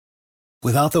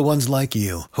Without the ones like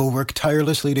you, who work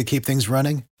tirelessly to keep things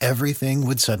running, everything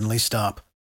would suddenly stop.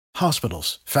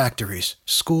 Hospitals, factories,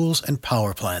 schools, and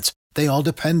power plants, they all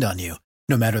depend on you.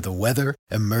 No matter the weather,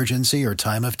 emergency, or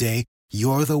time of day,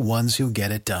 you're the ones who get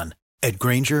it done. At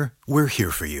Grainger, we're here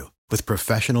for you with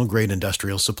professional-grade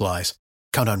industrial supplies.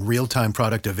 Count on real-time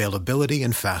product availability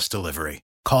and fast delivery.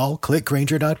 Call, click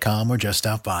Grainger.com, or just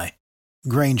stop by.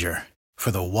 Grainger, for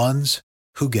the ones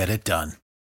who get it done.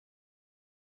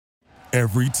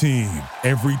 Every team,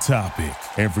 every topic,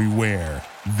 everywhere.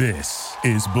 This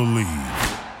is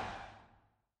Believe.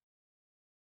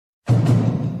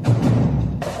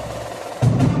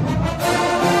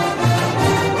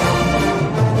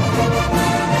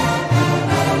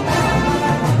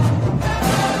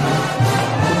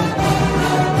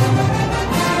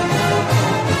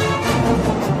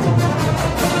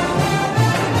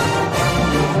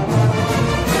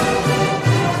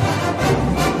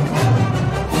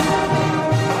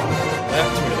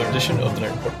 Of the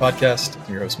Night Report podcast.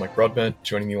 I'm your host, Mike Broadbent.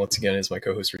 Joining me once again is my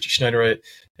co-host, Richie Schneiderite,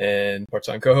 and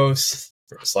part-time co-host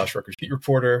 / Rutgers beat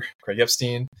reporter, Craig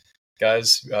Epstein.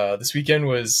 Guys, this weekend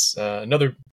was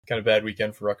another kind of bad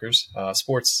weekend for Rutgers.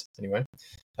 Sports, anyway.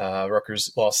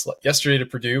 Rutgers lost yesterday to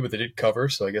Purdue, but they did cover,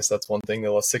 so I guess that's one thing. They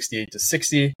lost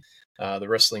 68-60. The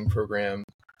wrestling program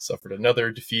suffered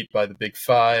another defeat by the Big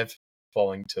Five,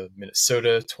 falling to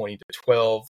Minnesota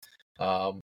 20-12.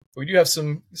 We do have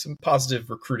some positive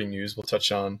recruiting news we'll touch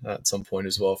on at some point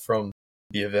as well from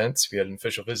the events. We had an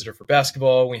official visitor for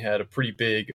basketball. We had a pretty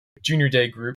big junior day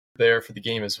group there for the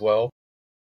game as well.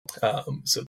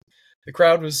 So the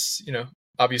crowd was,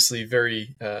 obviously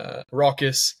very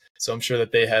raucous. So I'm sure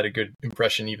that they had a good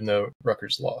impression, even though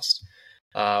Rutgers lost.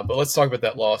 But let's talk about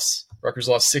that loss. Rutgers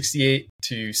lost 68-60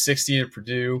 to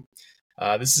Purdue.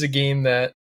 This is a game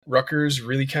that Rutgers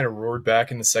really kind of roared back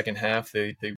in the second half.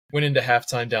 They went into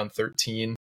halftime down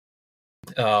 13.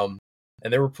 And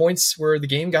there were points where the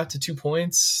game got to 2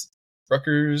 points.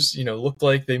 Rutgers, looked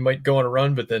like they might go on a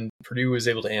run, but then Purdue was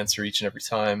able to answer each and every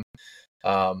time.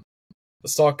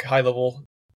 Let's talk high level.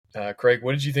 Craig,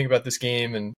 what did you think about this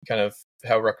game and kind of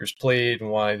how Rutgers played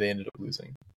and why they ended up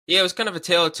losing? Yeah, it was kind of a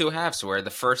tale of two halves where the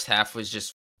first half was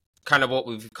just kind of what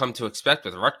we've come to expect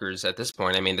with Rutgers at this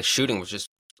point. I mean, the shooting was just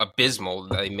abysmal.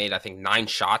 They made, I think, 9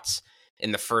 shots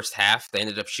in the first half. They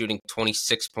ended up shooting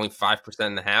 26.5%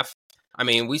 in the half. I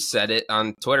mean, we said it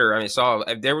on Twitter. I mean,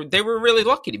 they were really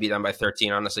lucky to be down by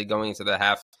 13, honestly, going into the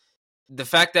half. The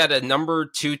fact that a number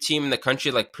 2 team in the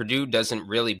country like Purdue doesn't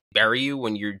really bury you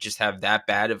when you just have that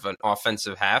bad of an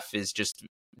offensive half is just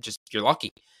you're lucky.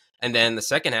 And then the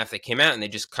second half, they came out and they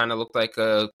just kind of looked like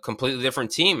a completely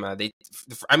different team.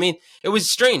 It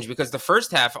was strange because the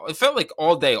first half, it felt like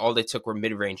all they took were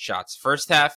mid-range shots. First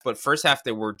half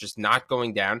they were just not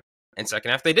going down. And second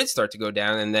half, they did start to go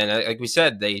down. And then, like we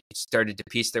said, they started to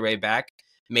piece their way back,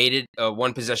 made it a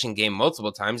one-possession game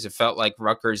multiple times. It felt like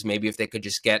Rutgers, maybe if they could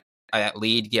just get that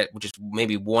lead, get just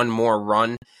maybe one more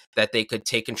run, that they could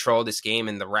take control of this game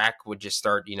and the Rack would just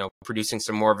start, producing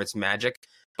some more of its magic.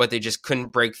 But they just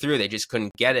couldn't break through. They just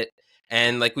couldn't get it.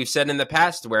 And like we've said in the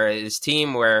past, where this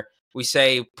team where we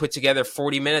say put together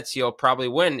 40 minutes, you'll probably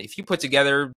win. If you put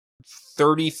together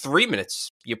 33 minutes,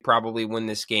 you probably win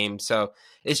this game. So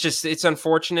it's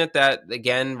unfortunate that,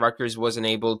 again, Rutgers wasn't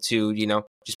able to,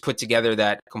 just put together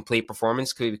that complete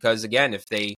performance because, again, if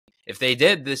they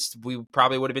did this, we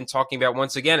probably would have been talking about,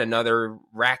 once again, another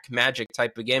Rack magic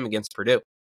type of game against Purdue.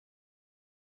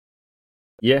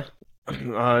 Yeah.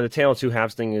 The tale of two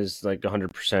halves thing is like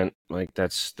 100%. Like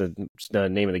that's the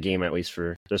name of the game, at least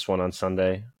for this one on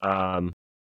Sunday.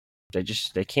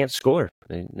 They can't score.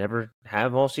 They never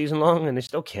have all season long, and they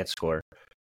still can't score.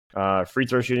 Free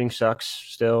throw shooting sucks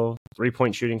still.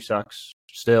 3-point shooting sucks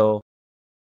still.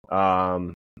 I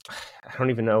don't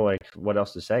even know like what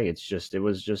else to say. It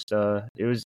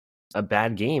was a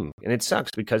bad game, and it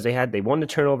sucks because they won the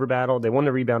turnover battle, they won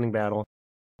the rebounding battle.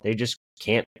 They just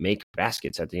can't make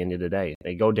baskets at the end of the day.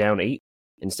 They go down 8.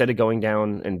 Instead of going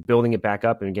down and building it back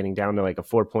up and getting down to like a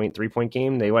 4-point, 3-point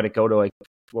game, they let it go to like,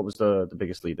 what was the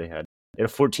biggest lead they had? They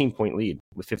had a 14-point lead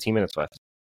with 15 minutes left.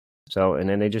 So, and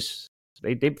then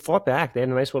they fought back. They had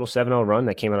a nice little 7-0 run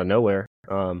that came out of nowhere.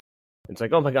 It's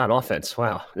like, oh my God, offense.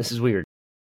 Wow, this is weird.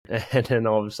 And then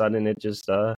all of a sudden it just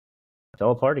fell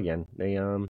apart again. They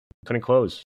couldn't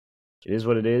close. It is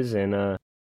what it is, and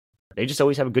they just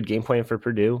always have a good game plan for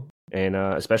Purdue, and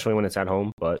especially when it's at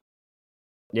home. But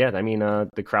yeah, I mean,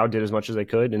 the crowd did as much as they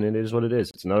could, and it is what it is.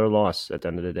 It's another loss at the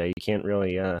end of the day. You can't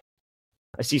really. I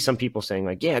see some people saying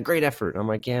like, "Yeah, great effort." I'm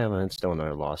like, "Yeah, man, it's still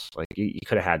another loss. Like you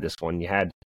could have had this one. You had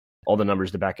all the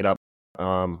numbers to back it up."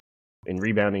 in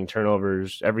rebounding,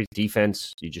 turnovers, every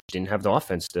defense. You just didn't have the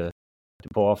offense to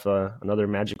pull off another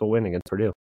magical win against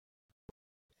Purdue.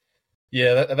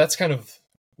 Yeah, that's kind of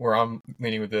where I'm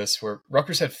leaning with this, where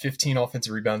Rutgers had 15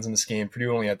 offensive rebounds in this game.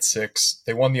 Purdue only had 6.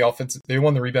 They won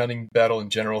the rebounding battle in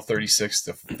general,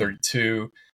 36-32.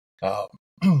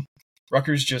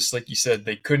 Rutgers, just like you said,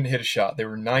 they couldn't hit a shot. They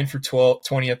were 9 for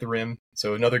 20 at the rim,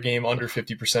 so another game under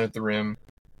 50% at the rim.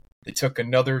 They took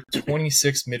another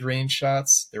 26 mid-range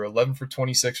shots. They were 11 for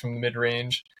 26 from the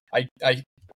mid-range. I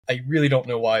really don't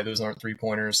know why those aren't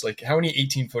three-pointers. Like, how many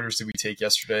 18-footers did we take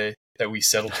yesterday that we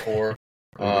settled for?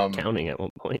 We were counting at one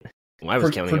point. Well, I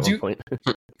was counting at one point.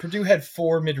 Purdue had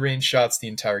 4 mid-range shots the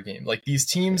entire game. Like, these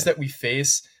teams that we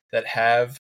face that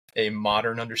have a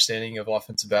modern understanding of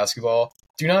offensive basketball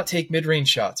do not take mid-range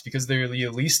shots because they're the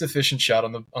least efficient shot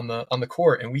on the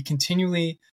court, and we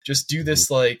continually just do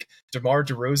this like DeMar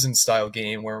DeRozan style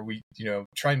game where we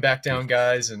try and back down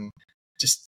guys and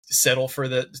just settle for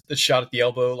the shot at the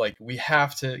elbow. Like, we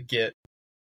have to get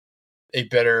a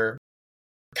better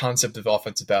concept of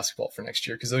offensive basketball for next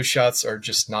year, because those shots are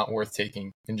just not worth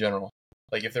taking in general.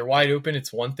 Like, if they're wide open,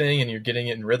 it's one thing and you're getting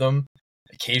it in rhythm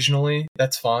occasionally,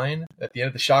 that's fine. At the end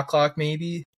of the shot clock,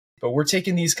 maybe. But we're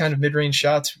taking these kind of mid-range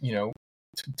shots,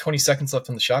 20 seconds left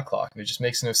on the shot clock. It just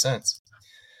makes no sense.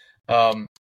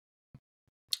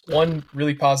 One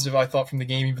really positive I thought from the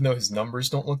game, even though his numbers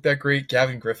don't look that great,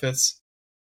 Gavin Griffiths,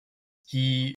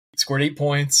 he scored 8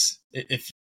 points.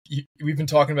 We've been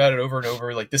talking about it over and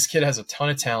over. Like, this kid has a ton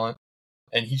of talent,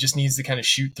 and he just needs to kind of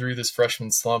shoot through this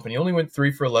freshman slump. And he only went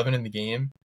 3 for 11 in the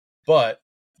game, but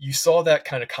you saw that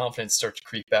kind of confidence start to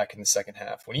creep back in the second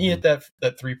half. When he hit that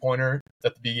 3-pointer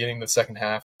at the beginning of the second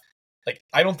half, like,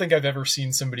 I don't think I've ever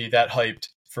seen somebody that hyped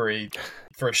for a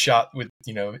shot with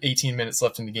 18 minutes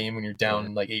left in the game when you're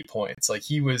down like 8 points. Like,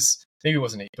 he was, maybe it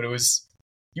wasn't 8, but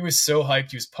he was so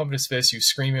hyped. He was pumping his fist. He was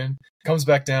screaming. Comes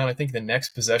back down. I think the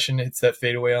next possession hits that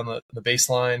fadeaway on the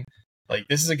baseline. Like,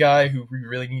 this is a guy who we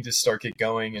really need to start get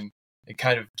going and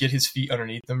kind of get his feet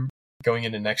underneath him going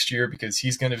into next year, because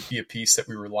he's going to be a piece that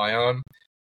we rely on.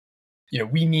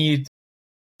 We need,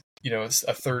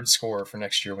 a third scorer for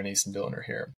next year when Ace and Dylan are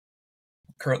here.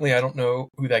 Currently, I don't know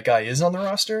who that guy is on the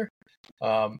roster.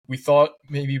 We thought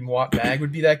maybe Mawat Mag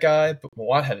would be that guy, but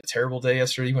Mawat had a terrible day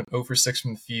yesterday. He went 0 for 6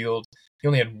 from the field. He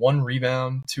only had 1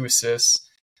 rebound, 2 assists.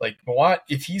 Like, Mawat,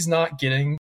 if he's not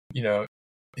getting,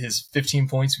 his 15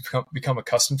 points we've become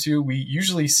accustomed to, we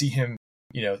usually see him,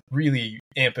 really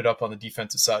amp it up on the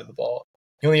defensive side of the ball.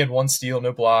 He only had 1 steal,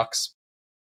 no blocks.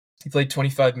 He played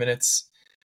 25 minutes.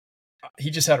 He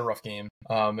just had a rough game.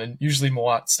 And usually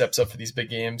Mawat steps up for these big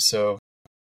games, so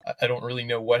I don't really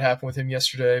know what happened with him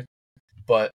yesterday.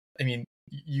 But, I mean,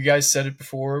 you guys said it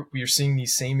before. We are seeing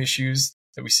these same issues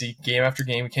that we see game after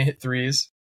game. We can't hit threes.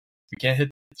 We can't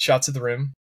hit shots at the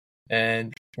rim.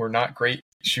 And we're not great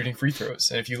shooting free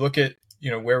throws. And if you look at,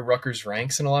 where Rutgers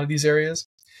ranks in a lot of these areas,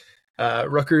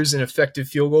 Rutgers in effective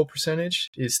field goal percentage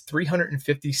is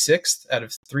 356th out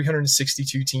of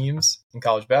 362 teams in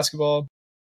college basketball.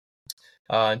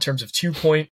 In terms of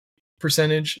 2-point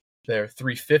percentage, they're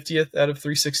 350th out of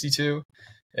 362.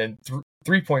 And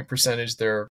 3-point percentage,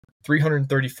 they're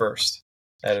 331st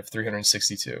out of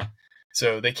 362.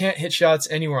 So they can't hit shots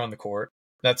anywhere on the court.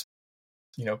 That's,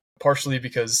 partially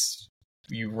because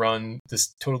you run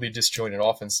this totally disjointed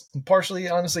offense. And partially,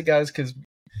 honestly, guys, because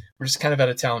we're just kind of at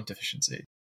a talent deficiency.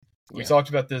 We talked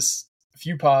about this a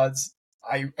few pods.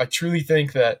 I truly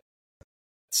think that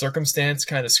circumstance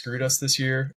kind of screwed us this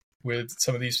year with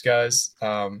some of these guys.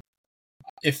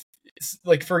 If,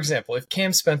 like, for example, if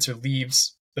Cam Spencer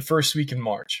leaves the first week in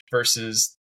March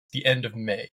versus the end of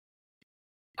May,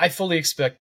 I fully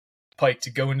expect Pike to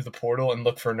go into the portal and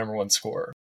look for a number 1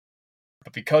 scorer.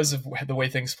 But because of the way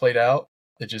things played out,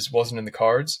 it just wasn't in the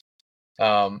cards.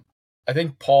 I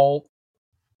think Paul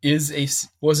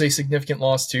was a significant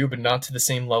loss too, but not to the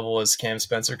same level as Cam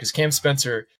Spencer, because Cam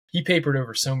Spencer, he papered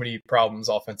over so many problems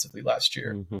offensively last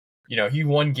year. Mm-hmm. He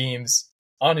won games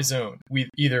on his own,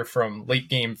 either from late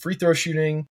game free throw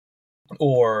shooting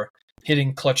or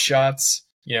hitting clutch shots.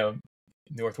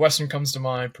 Northwestern comes to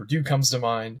mind, Purdue comes to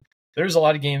mind. There's a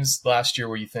lot of games last year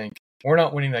where you think, we're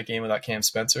not winning that game without Cam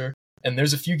Spencer. And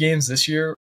there's a few games this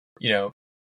year, the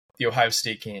Ohio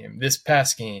State game, this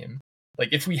past game, like,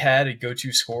 if we had a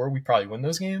go-to scorer, we'd probably win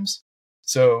those games.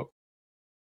 So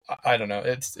I don't know.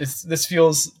 This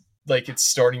feels like it's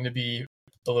starting to be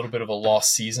a little bit of a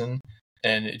lost season,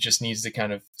 and it just needs to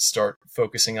kind of start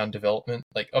focusing on development.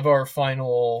 Like, of our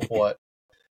final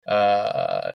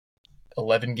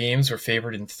 11 games, we're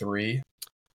favored in 3.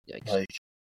 Yikes. Like,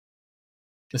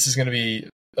 this is going to be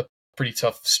a pretty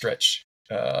tough stretch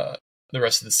the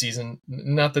rest of the season.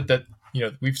 Not that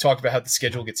we've talked about how the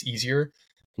schedule gets easier,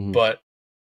 Mhm. but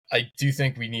I do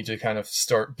think we need to kind of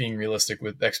start being realistic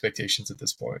with expectations at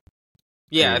this point.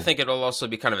 Yeah, I think it'll also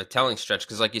be kind of a telling stretch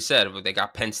because, like you said, they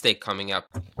got Penn State coming up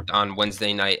on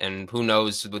Wednesday night, and who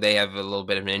knows, they have a little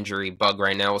bit of an injury bug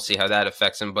right now. We'll see how that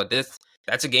affects them. But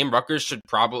that's a game Rutgers should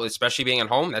probably, especially being at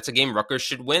home, that's a game Rutgers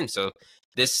should win. So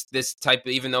this type,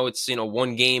 even though it's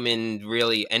one game in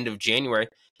really end of January,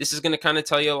 this is going to kind of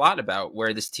tell you a lot about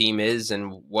where this team is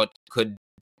and what could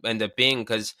end up being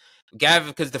because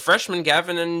the freshmen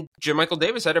Gavin and Jermichael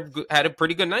Davis had a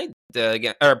pretty good night,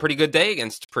 or a pretty good day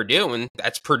against Purdue, and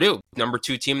that's Purdue, number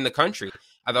 2 team in the country.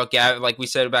 I thought Gavin, like we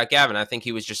said about Gavin, I think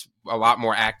he was just a lot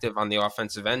more active on the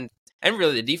offensive end and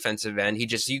really the defensive end.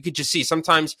 You could just see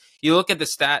sometimes you look at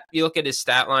his stat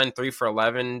line, 3 for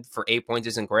 11 for 8 points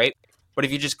isn't great, but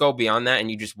if you just go beyond that and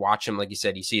you just watch him, like you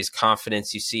said, you see his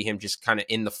confidence, you see him just kind of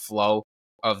in the flow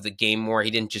of the game more. He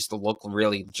didn't just look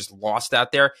really just lost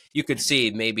out there. You could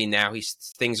see maybe now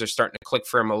things are starting to click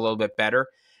for him a little bit better.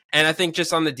 And I think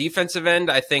just on the defensive end,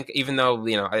 I think even though,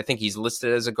 I think he's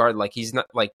listed as a guard, like he's not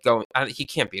like he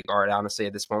can't be a guard, honestly,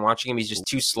 at this point. Watching him, he's just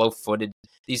too slow-footed.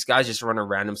 These guys just run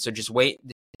around him. So just wait.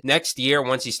 Next year,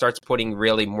 once he starts putting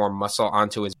really more muscle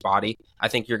onto his body, I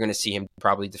think you're going to see him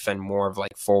probably defend more of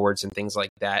like forwards and things like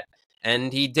that.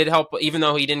 And he did help, even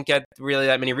though he didn't get really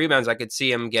that many rebounds. I could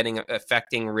see him getting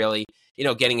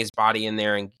his body in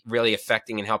there and really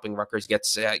affecting and helping Rutgers get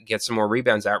some more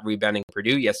rebounds out, rebounding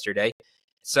Purdue yesterday.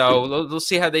 So we'll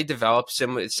see how they develop.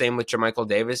 Same with Jermichael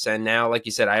Davis. And now, like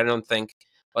you said, I don't think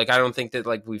that,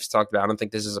 like we've talked about, I don't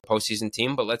think this is a postseason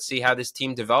team. But let's see how this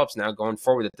team develops now going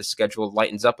forward. That the schedule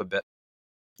lightens up a bit.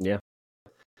 Yeah,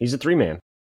 he's a 3-man.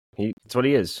 That's what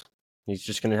he is. He's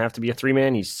just going to have to be a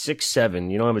 3-man. He's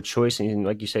 6'7". You don't have a choice. And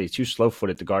like you said, he's too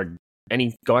slow-footed to guard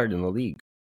any guard in the league.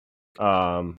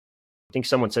 I think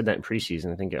someone said that in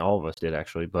preseason. I think all of us did,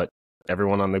 actually. But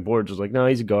everyone on the boards was like, no,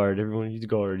 he's a guard. He's a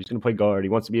guard. He's going to play guard. He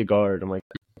wants to be a guard. I'm like,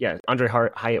 yeah, Andre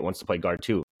Hyatt wants to play guard,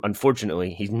 too.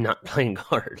 Unfortunately, he's not playing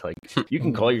guard. Like, you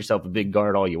can call yourself a big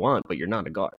guard all you want, but you're not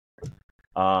a guard.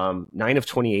 9 of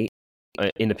 28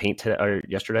 in the paint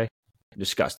yesterday.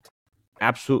 Disgusting.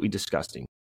 Absolutely disgusting.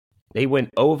 They went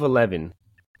 0 of 11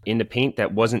 in the paint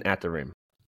that wasn't at the rim.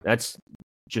 That's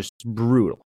just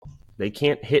brutal. They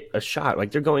can't hit a shot.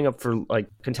 Like, they're going up for, like,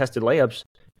 contested layups,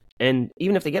 and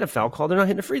even if they get a foul call, they're not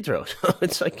hitting the free throws.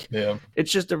 It's like,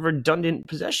 It's just a redundant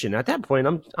possession. At that point,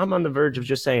 I'm on the verge of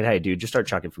just saying, hey, dude, just start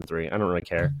chucking from 3. I don't really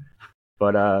care.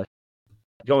 But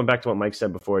going back to what Mike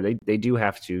said before, they do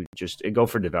have to just go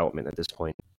for development at this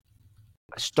point.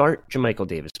 Start Jermichael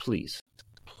Davis, please.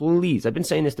 Please. I've been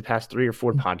saying this the past 3 or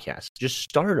 4 podcasts. Just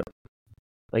start him.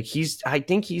 Like, I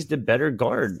think he's the better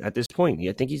guard at this point.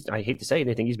 I hate to say it,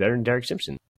 I think he's better than Derek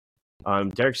Simpson.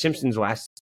 Derek Simpson's last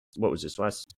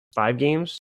 5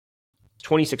 games,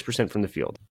 26% from the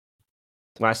field.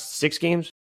 Last 6 games,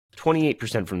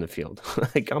 28% from the field.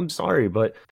 Like, I'm sorry,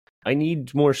 but I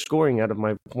need more scoring out of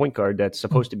my point guard that's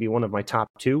supposed to be one of my top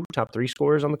 3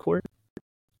 scorers on the court.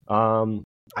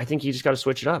 I think you just got to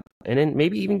switch it up. And then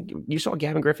maybe even you saw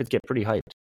Gavin Griffith get pretty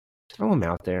hyped. Throw him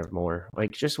out there more.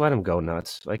 Like, just let him go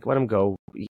nuts. Like, let him go.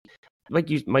 Like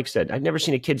Mike said, I've never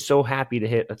seen a kid so happy to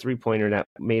hit a 3-pointer that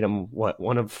made him,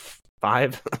 1 of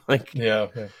 5? Like, yeah.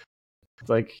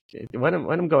 Like, let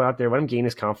him go out there. Let him gain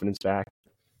his confidence back.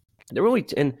 There were only,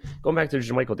 and going back to the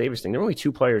Jermichael Davis thing, there were only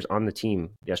 2 players on the team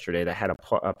yesterday that had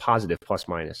a positive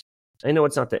plus-minus. I know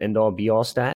it's not the end-all, be-all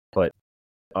stat, but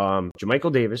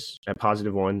Jermichael Davis at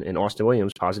 +1 and Austin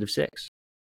Williams +6.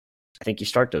 I think you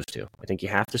start those 2. I think you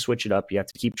have to switch it up. You have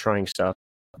to keep trying stuff.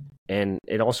 And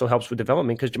it also helps with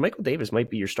development because Jermichael Davis might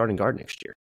be your starting guard next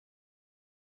year.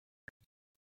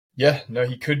 Yeah, no,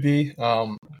 he could be.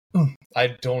 I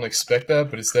don't expect that,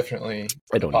 but it's definitely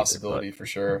a possibility for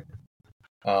sure.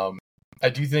 I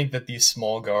do think that these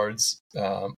small guards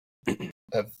have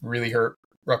really hurt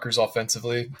Rutgers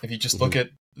offensively. If you just look at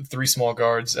the 3 small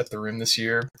guards at the rim this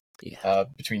year,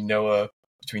 between Noah,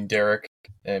 between Derek,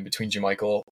 and between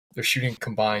Jermichael, they're shooting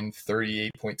combined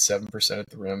 38.7% at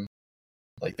the rim.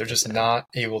 Like, they're just not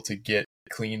able to get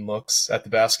clean looks at the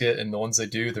basket, and the ones they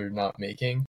do, they're not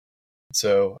making.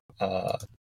 So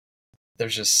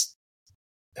there's just,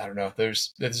 I don't know,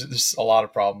 there's a lot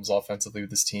of problems offensively with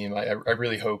this team. I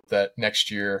really hope that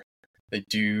next year they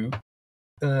do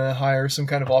hire some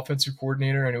kind of offensive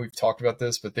coordinator. I know we've talked about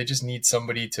this, but they just need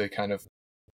somebody to kind of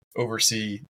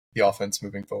oversee the offense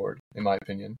moving forward, in my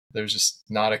opinion. There's just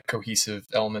not a cohesive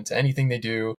element to anything they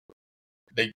do.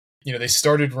 They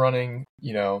started running,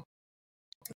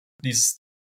 these,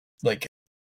 like,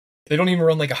 they don't even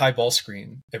run like a high ball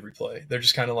screen every play. They're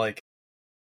just kind of like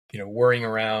worrying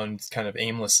around kind of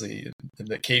aimlessly.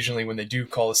 And occasionally when they do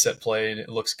call a set play and it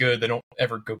looks good, they don't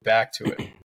ever go back to it.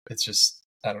 It's just,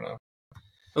 I don't know.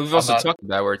 We've also talked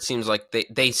about where it seems like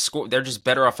they score. They're just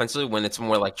better offensively when it's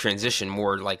more like transition,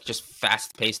 more like just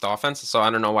fast-paced offense. So I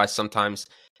don't know why sometimes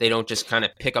they don't just kind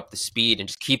of pick up the speed and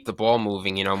just keep the ball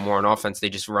moving, more on offense. They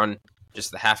just run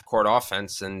just the half-court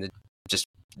offense and it just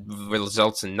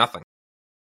results in nothing.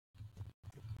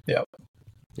 Yeah.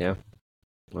 Yeah.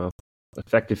 Well,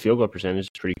 effective field goal percentage is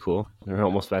pretty cool. They're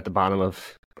almost at the bottom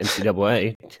of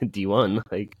NCAA D1.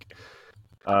 Like,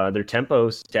 their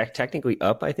tempo's technically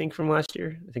up, I think, from last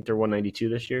year. I think they're 192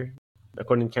 this year,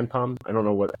 according to Ken Palm. I don't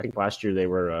know what. I think last year they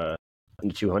were in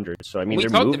the 200. So I mean, we they're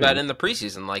talked moving. about it in the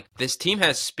preseason. Like, this team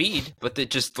has speed, but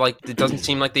it just it doesn't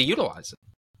seem like they utilize it.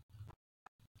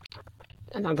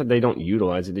 And not that they don't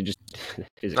utilize it, they just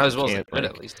not as well as they could,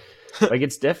 at least. Like,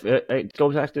 it's it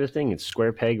goes back to the thing. It's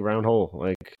square peg, round hole.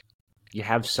 Like, you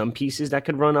have some pieces that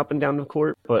could run up and down the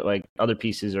court, but like other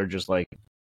pieces are just like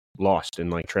lost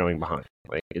and like trailing behind.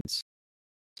 Like,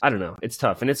 I don't know. It's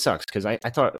tough and it sucks because I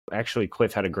thought actually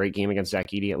Cliff had a great game against Zach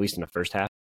Edey, at least in the first half.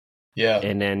 Yeah.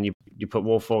 And then you put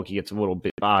Wolf Folk, he gets a little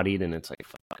bit bodied, and it's like,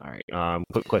 all right,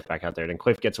 put Cliff back out there. Then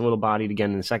Cliff gets a little bodied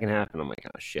again in the second half, and I'm like,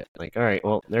 oh shit. Like, all right,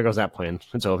 well, there goes that plan.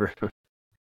 It's over.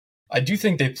 I do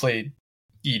think they played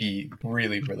Edey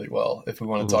really, really well. If we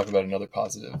want to talk about another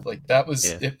positive, like that was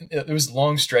it was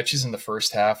long stretches in the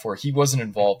first half where he wasn't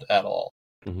involved at all.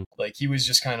 Mm-hmm. Like, he was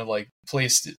just kind of like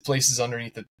places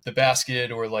underneath the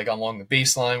basket or like along the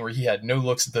baseline where he had no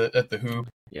looks at the hoop.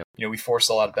 Yep. We forced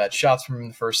a lot of bad shots from him in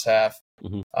the first half.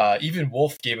 Mm-hmm. Even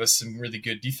Wolf gave us some really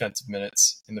good defensive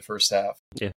minutes in the first half.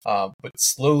 Yeah. But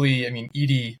slowly, I mean,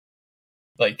 Edey,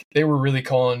 like, they were really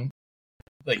calling,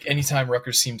 like, anytime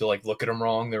Rutgers seemed to like look at him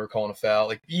wrong, they were calling a foul.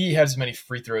 Like, Edey had as many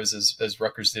free throws as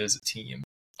Rutgers did as a team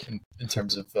in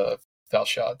terms of foul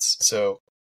shots. So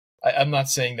I'm not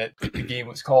saying that the game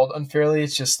was called unfairly.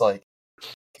 It's just like,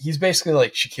 he's basically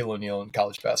like Shaquille O'Neal in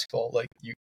college basketball. Like,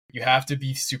 you have to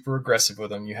be super aggressive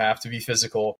with him. You have to be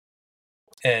physical.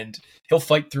 And he'll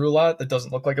fight through a lot that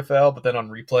doesn't look like a foul, but then on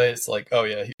replay, it's like, oh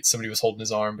yeah, somebody was holding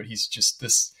his arm, but he's just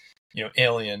this,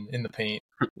 alien in the paint.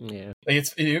 Yeah. Like,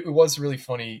 it was really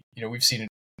funny. We've seen it,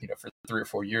 for 3 or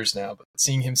 4 years now, but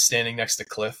seeing him standing next to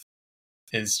Cliff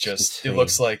is just, it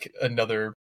looks like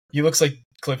he looks like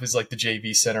Cliff is like the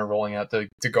JV center rolling out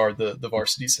to guard the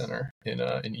varsity center in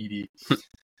Edey.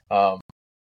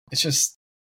 It's just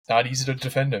not easy to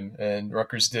defend him, and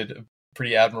Rutgers did a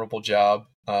pretty admirable job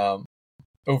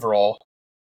overall,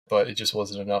 but it just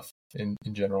wasn't enough in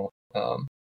general.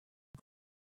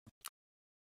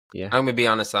 Yeah, I'm gonna be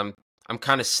honest. I'm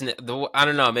kind of I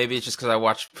don't know. Maybe it's just because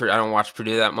I don't watch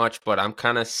Purdue that much, but I'm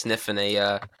kind of sniffing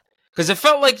because it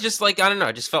felt like I don't know.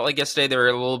 It just felt like yesterday they were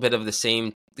a little bit of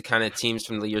the kind of teams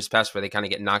from the years past where they kind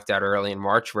of get knocked out early in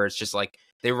March, where it's just like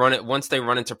they run it once they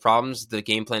run into problems. The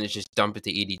game plan is just dump it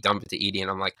to Edey, and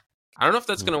I'm like, I don't know if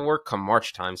that's gonna work come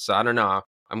March time. So I don't know.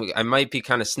 I might be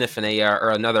kind of sniffing or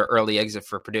another early exit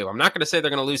for Purdue. I'm not going to say they're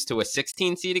going to lose to a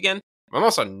 16 seed again. I'm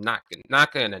also not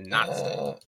going to not.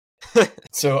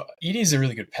 So Edey's a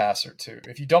really good passer too.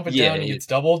 If you dump it down and he gets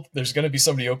doubled, there's going to be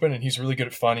somebody open, and he's really good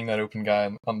at finding that open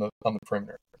guy on the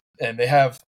perimeter. And they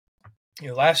have,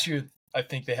 last year I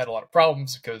think they had a lot of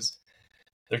problems because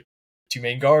their two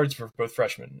main guards were both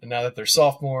freshmen, and now that they're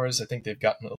sophomores, I think they've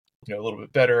gotten a little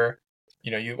bit better.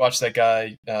 You watch that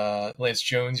guy, Lance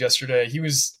Jones, yesterday. He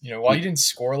was, while he didn't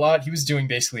score a lot, he was doing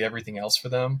basically everything else for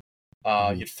them.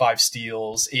 He had 5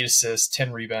 steals, 8 assists,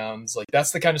 10 rebounds. Like, that's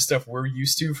the kind of stuff we're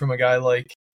used to from a guy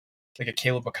like a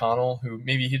Caleb McConnell, who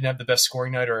maybe he didn't have the best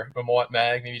scoring night, or a Moat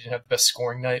Mag, maybe he didn't have the best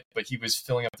scoring night, but he was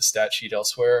filling up the stat sheet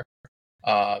elsewhere.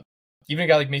 Even a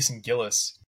guy like Mason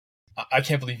Gillis, I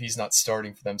can't believe he's not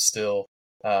starting for them still.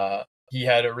 He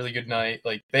had a really good night.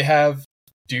 Like, they have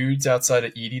dudes outside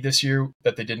of Edey this year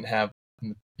that they didn't have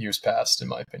in years past, in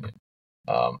my opinion.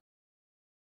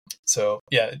 So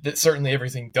yeah, certainly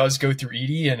everything does go through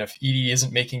Edey, and if Edey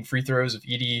isn't making free throws, if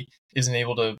Edey isn't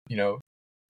able to,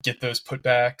 get those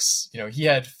putbacks, he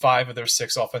had 5 of their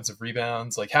 6 offensive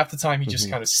rebounds. Like, half the time he just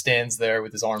kind of stands there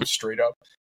with his arms straight up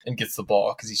and gets the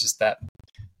ball because he's just that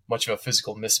much of a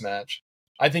physical mismatch.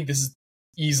 I think this is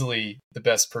easily the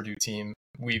best Purdue team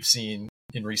we've seen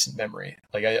in recent memory.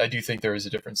 Like, I do think there is a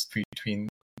difference between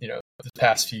the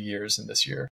past few years and this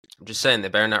year. I'm just saying they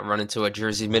better not run into a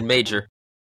Jersey mid-major.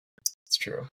 It's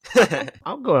true.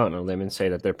 I'll go out on a limb and say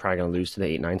that they're probably going to lose to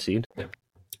the 8-9 seed. Yeah.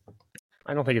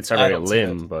 I don't think it's already a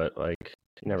limb, but like,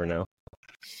 you never know.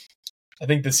 I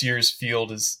think this year's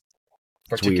field is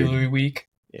particularly weak.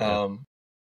 Yeah.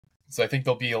 So I think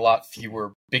there'll be a lot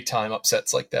fewer big time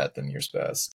upsets like that than years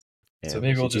past. So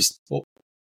maybe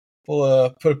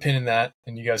we'll put a pin in that,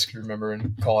 and you guys can remember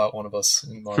and call out one of us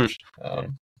in March. I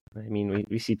mean,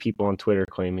 we see people on Twitter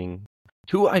claiming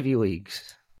 2 Ivy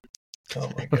Leagues.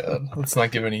 Oh my God! Let's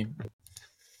not give any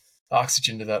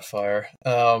oxygen to that fire.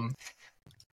 All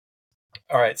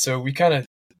right, so we kind of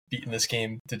beaten this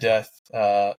game to death.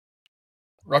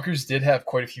 Rutgers did have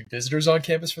quite a few visitors on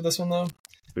campus for this one, though.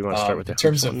 We want to start with the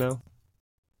hoops one now?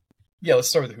 Yeah, let's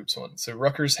start with the hoops one. So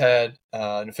Rutgers had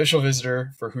an official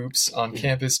visitor for hoops on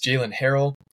campus, Jalen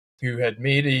Harrell, who had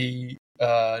made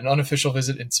an unofficial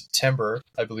visit in September,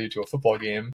 I believe, to a football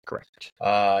game. Correct.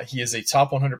 He is a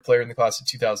top 100 player in the class of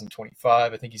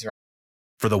 2025. I think he's around.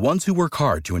 For the ones who work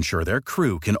hard to ensure their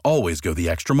crew can always go the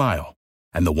extra mile,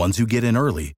 and the ones who get in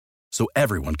early so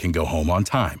everyone can go home on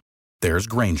time, there's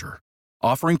Grainger,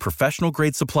 offering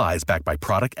professional-grade supplies backed by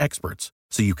product experts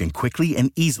so you can quickly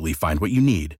and easily find what you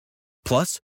need.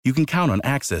 Plus, you can count on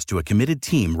access to a committed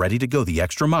team ready to go the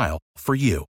extra mile for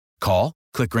you. Call,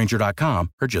 click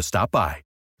Grainger.com, or just stop by.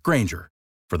 Grainger,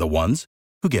 for the ones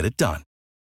who get it done.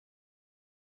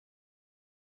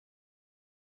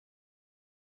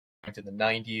 In the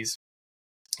 90s.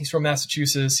 He's from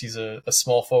Massachusetts. He's a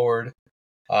small forward.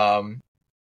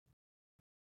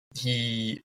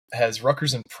 He has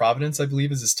Rutgers and Providence, I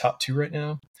believe, as his top 2 right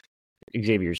now.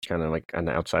 Xavier's kind of like on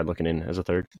the outside looking in as a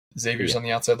third. Xavier's on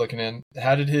the outside looking in.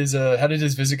 How did his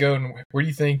visit go, and where do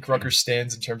you think Rutgers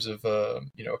stands in terms of a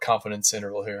confidence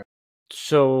interval here?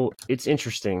 So it's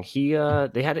interesting. He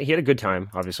had a good time.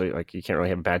 Obviously, like you can't really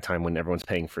have a bad time when everyone's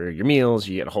paying for your meals.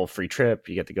 You get a whole free trip.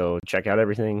 You get to go check out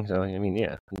everything. So I mean,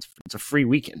 yeah, it's a free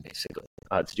weekend basically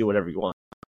to do whatever you want.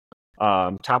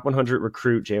 Top 100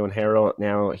 recruit Jalen Harrell.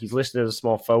 Now he's listed as a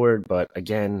small forward, but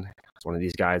again, it's one of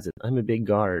these guys that I'm a big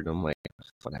guard. I'm like,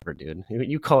 whatever, dude.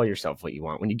 You call yourself what you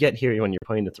want. When you get here, when you're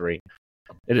playing the 3,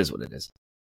 it is what it is.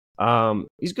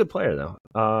 He's a good player though.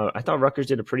 I thought Rutgers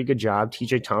did a pretty good job.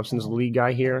 TJ Thompson's the lead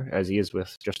guy here, as he is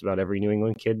with just about every New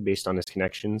England kid based on his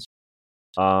connections.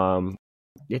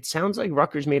 It sounds like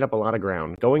Rutgers made up a lot of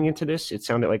ground. Going into this, it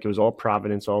sounded like it was all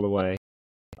Providence all the way.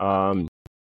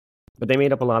 But they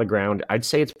made up a lot of ground. I'd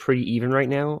say it's pretty even right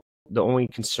now. The only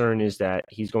concern is that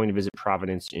he's going to visit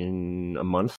Providence in a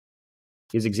month.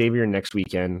 He has Xavier next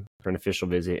weekend for an official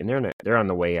visit, and they're on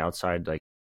the way outside, like,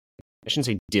 I shouldn't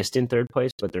say distant third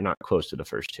place, but they're not close to the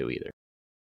first 2 either.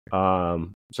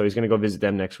 So he's going to go visit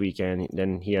them next weekend.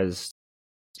 Then he has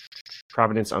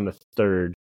Providence on the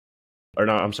 3rd, or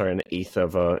no, I'm sorry, on the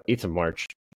 8th of March.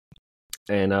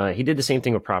 And he did the same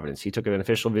thing with Providence. He took an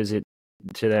official visit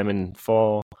to them in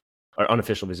fall, or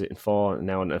unofficial visit in fall, and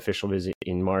now an official visit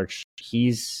in March.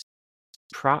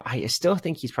 I still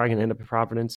think he's probably going to end up at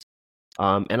Providence.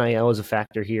 NIL is a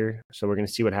factor here, so we're going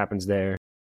to see what happens there.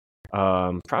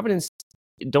 Providence,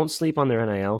 don't sleep on their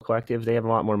NIL collective. They have a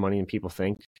lot more money than people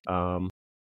think.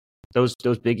 Those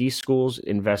Big East schools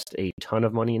invest a ton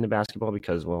of money into basketball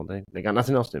because, well, they got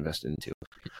nothing else to invest into.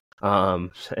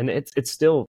 And it's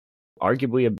still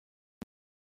arguably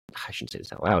I shouldn't say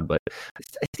this out loud, but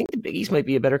I think the Big East might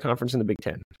be a better conference than the Big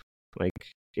Ten. Like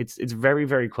it's very,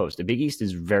 very close. The Big East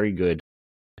is very good.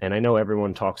 And I know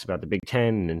everyone talks about the Big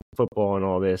Ten and football and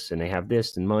all this, and they have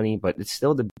this and money, but it's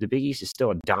still the Big East is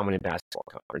still a dominant basketball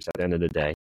conference at the end of the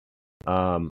day.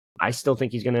 I still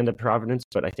think he's going to end up at Providence,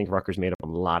 but I think Rutgers made up a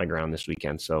lot of ground this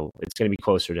weekend, so it's going to be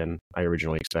closer than I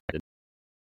originally expected.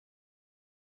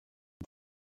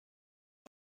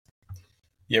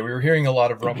 Yeah, we were hearing a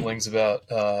lot of rumblings about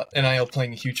NIL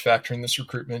playing a huge factor in this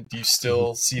recruitment. Do you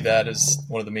still see that as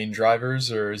one of the main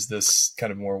drivers, or is this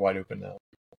kind of more wide open now?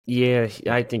 Yeah,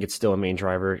 I think it's still a main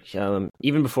driver.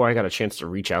 Even before I got a chance to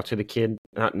reach out to the kid,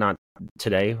 not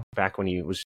today, back when he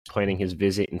was planning his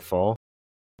visit in fall,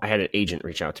 I had an agent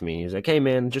reach out to me. He's like, "Hey,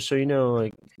 man, just so you know,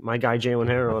 like my guy Jalen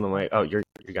Harrell," and I'm like, "Oh, your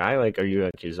guy? Like, are you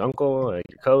like his uncle? Like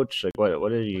your coach? Like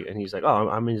what are you?" And he's like, "Oh,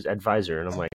 I'm his advisor," and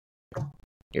I'm like,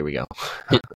 "Here we go."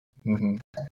 Mm-hmm.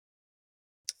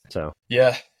 So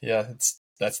yeah,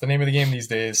 that's the name of the game these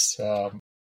days.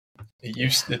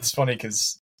 It's funny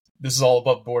because this is all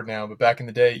above board now, but back in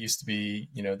the day, it used to be,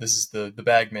 this is the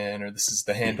bag man, or this is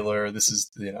the handler, or this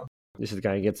is this is the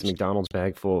guy who gets the McDonald's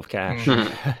bag full of cash.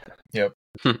 Yep.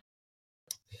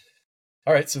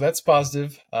 All right, so that's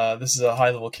positive. This is a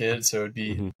high level kid, so it'd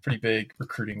be a pretty big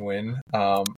recruiting win.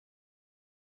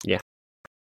 Yeah.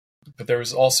 But there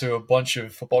was also a bunch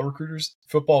of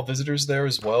football visitors there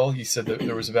as well. He said that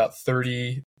there was about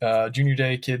 30 junior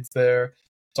day kids there.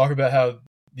 Talk about how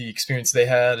the experience they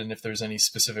had, and if there's any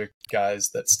specific guys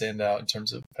that stand out in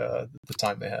terms of the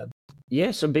time they had.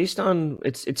 Yeah, so based on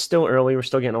it's still early, we're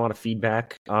still getting a lot of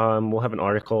feedback. We'll have an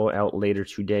article out later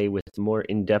today with more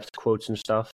in-depth quotes and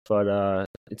stuff, but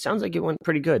it sounds like it went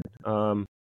pretty good.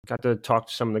 Got to talk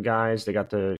to some of the guys. They got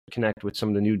to connect with some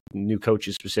of the new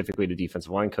coaches, specifically the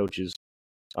defensive line coaches.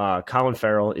 Colin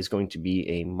Farrell is going to be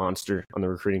a monster on the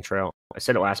recruiting trail. I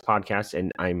said it last podcast,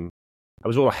 and I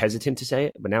was a little hesitant to say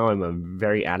it, but now I'm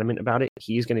very adamant about it.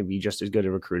 He's going to be just as good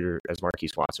a recruiter as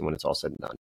Marquise Watson when it's all said and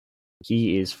done.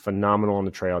 He is phenomenal on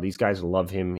the trail. These guys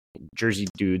love him. Jersey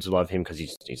dudes love him because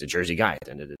he's a Jersey guy at the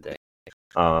end of the day.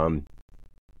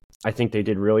 I think they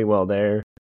did really well there.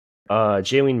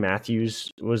 Jalen Matthews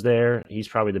was there. He's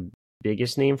probably the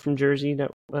biggest name from Jersey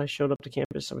that showed up to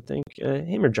campus, I would think.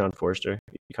 Him or John Forster,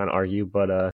 you kind of argue,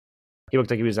 but he looked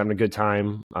like he was having a good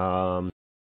time.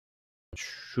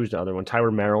 Who's the other one? Tyler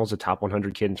Merrill's a top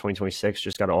 100 kid in 2026,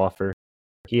 just got an offer.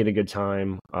 He had a good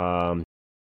time.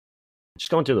 Just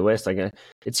going through the list,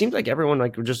 it seems like everyone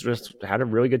just had a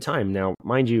really good time. Now,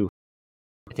 mind you,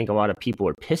 I think a lot of people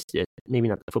are pissed at maybe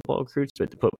not the football recruits, but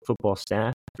the football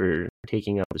staff for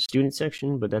taking up the student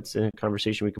section. But that's a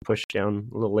conversation we could push down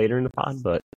a little later in the pod.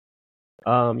 But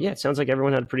yeah, it sounds like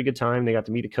everyone had a pretty good time. They got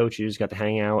to meet the coaches, got to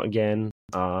hang out again.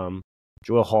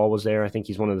 Joel Hall was there. I think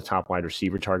he's one of the top wide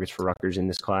receiver targets for Rutgers in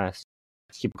this class.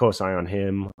 Let's keep a close eye on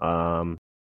him.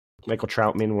 Michael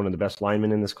Troutman, one of the best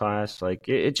linemen in this class.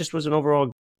 It just was an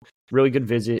overall really good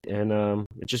visit, and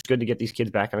it's just good to get these kids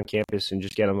back on campus and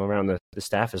just get them around the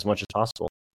staff as much as possible.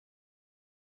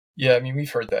 Yeah, I mean,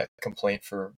 we've heard that complaint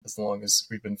for as long as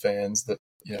we've been fans that,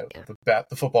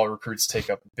 the football recruits take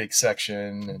up a big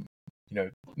section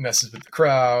and, messes with the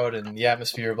crowd and the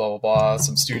atmosphere, blah, blah, blah.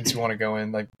 Some students who want to go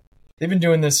in, they've been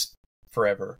doing this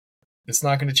forever. It's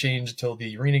not going to change until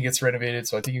the arena gets renovated,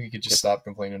 so I think we could just stop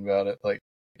complaining about it.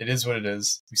 It is what it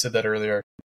is. We said that earlier.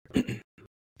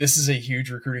 This is a huge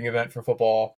recruiting event for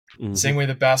football. Mm-hmm. Same way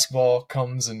that basketball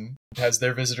comes and has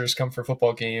their visitors come for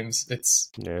football games. It's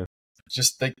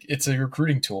just it's a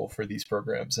recruiting tool for these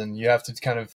programs. And you have to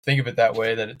kind of think of it that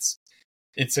way, that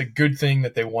it's a good thing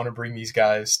that they want to bring these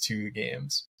guys to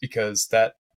games, because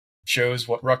that shows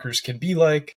what Rutgers can be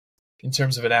like in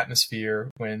terms of an atmosphere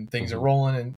when things are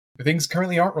rolling, and things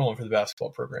currently aren't rolling for the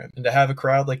basketball program. And to have a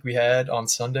crowd like we had on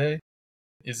Sunday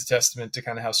is a testament to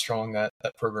kind of how strong that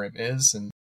program is. And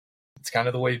it's kind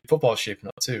of the way football is shaping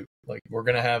up too. We're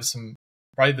going to have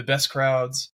probably the best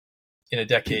crowds in a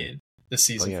decade this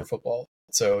season for football.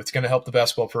 So it's going to help the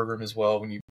basketball program as well when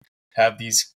you have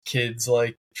these kids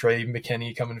like Trey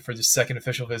McKinney coming for the second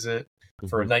official visit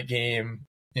for a night game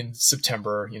in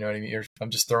September. You know what I mean? I'm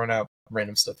just throwing out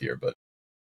random stuff here, but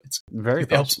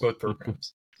it helps both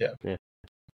programs. Yeah.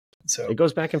 So it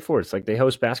goes back and forth. They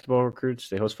host basketball recruits,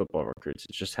 they host football recruits.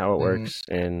 It's just how it works,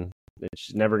 and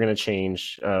it's never going to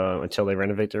change until they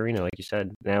renovate the arena, like you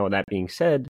said. Now, that being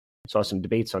said, I saw some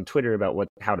debates on Twitter about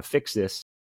how to fix this.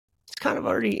 It's kind of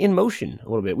already in motion a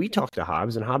little bit. We talked to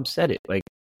Hobbs, and Hobbs said it.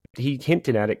 He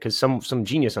hinted at it because some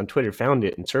genius on Twitter found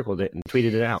it and circled it and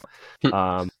tweeted it out.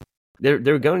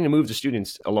 They're going to move the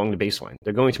students along the baseline.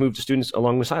 They're going to move the students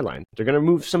along the sideline. They're going to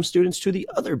move some students to the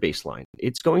other baseline.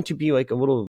 It's going to be a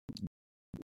little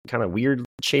kind of weird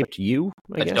shaped U,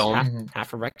 I guess,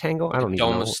 half a rectangle. I don't even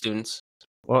know. Dome of students.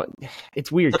 Well,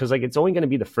 it's weird because it's only going to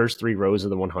be the first 3 rows of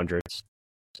the 100s,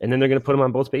 and then they're going to put them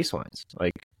on both baselines.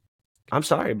 I'm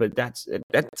sorry, but that's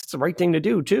the right thing to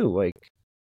do too.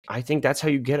 I think that's how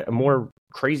you get a more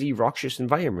crazy, raucous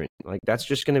environment. That's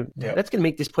just gonna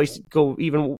make this place go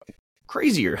even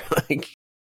crazier.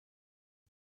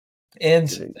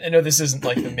 And I know this isn't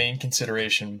the main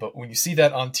consideration, but when you see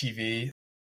that on TV,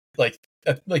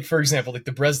 for example,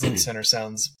 the Breslin Center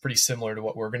sounds pretty similar to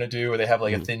what we're going to do, where they have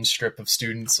a thin strip of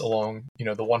students along,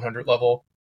 the 100 level.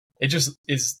 It just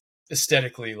is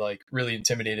aesthetically really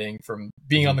intimidating from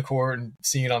being on the court and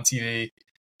seeing it on TV.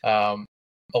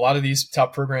 A lot of these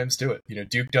top programs do it.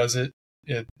 Duke does it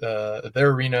at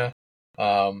their arena.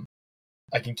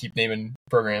 I can keep naming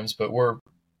programs, but we're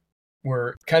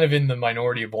kind of in the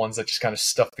minority of ones that just kind of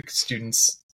stuff the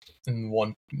students in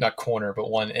one, not corner, but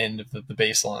one end of the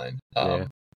baseline. Because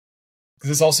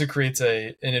this also creates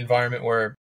an environment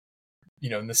where,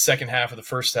 in the second half of the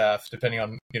first half, depending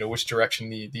on, which direction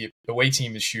the away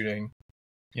team is shooting,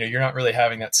 you're not really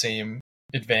having that same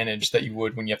advantage that you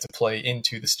would when you have to play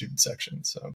into the student section.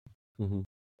 So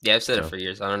yeah, I've said it for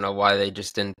years. I don't know why they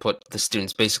just didn't put the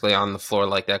students basically on the floor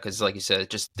like that, because like you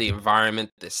said, just the environment,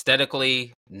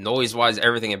 aesthetically, noise wise,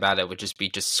 everything about it would just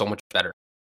be so much better.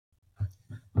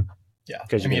 Yeah,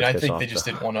 I think they just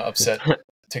didn't want to upset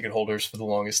ticket holders for the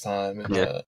longest time,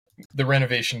 and the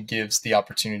renovation gives the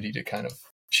opportunity to kind of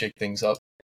shake things up.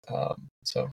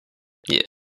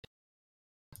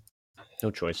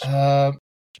 No choice. All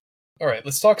right,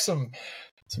 let's talk some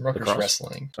Rutgers Lacrosse?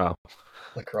 wrestling. Oh,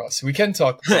 Lacrosse. We can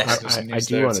talk. I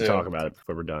do want to talk about it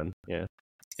before we're done. Yeah.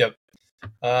 Yep.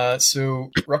 So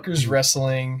Rutgers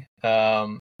wrestling. They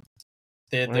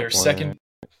had their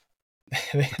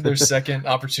second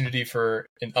opportunity for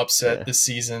an upset this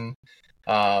season.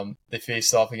 They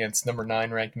faced off against number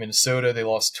 9 ranked Minnesota. They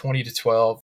lost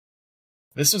 20-12.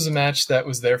 This was a match that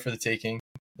was there for the taking.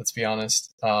 Let's be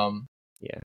honest.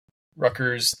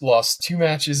 Rutgers lost 2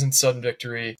 matches in sudden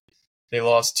victory. They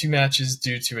lost 2 matches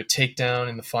due to a takedown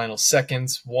in the final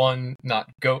seconds. One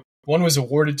was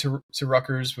awarded to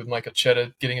Rutgers with Michael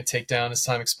Chetta getting a takedown as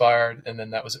time expired, and then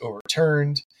that was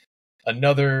overturned.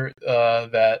 Another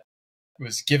that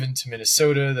was given to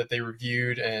Minnesota that they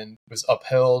reviewed and was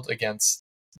upheld against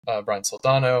Brian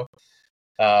Soldano.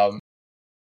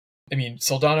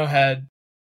 Soldano had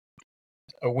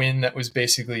a win that was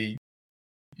basically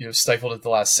stifled at the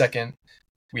last second.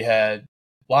 We had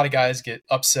a lot of guys get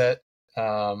upset.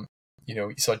 You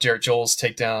saw Jarrett Joels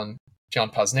take down John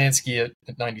Poznansky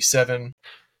at 97.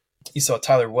 You saw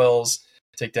Tyler Wells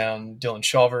take down Dylan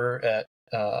Shawver at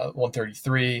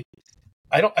 133.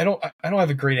 I don't have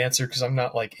a great answer because I'm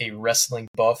not like a wrestling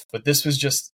buff, but this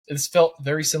felt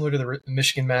very similar to the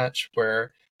Michigan match,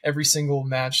 where every single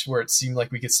match where it seemed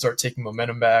like we could start taking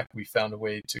momentum back, we found a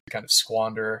way to kind of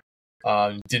squander.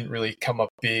 Didn't really come up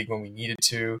big when we needed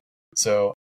to.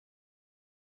 So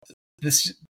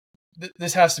this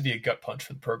has to be a gut punch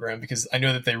for the program, because I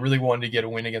know that they really wanted to get a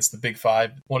win against the Big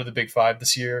Five, one of the Big Five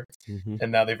this year, and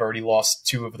now they've already lost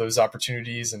 2 of those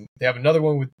opportunities, and they have another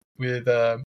one with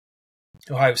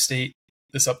Ohio State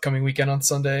this upcoming weekend on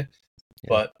Sunday.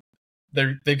 But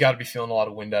they've got to be feeling a lot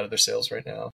of wind out of their sails right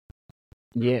now.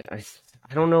 Yeah,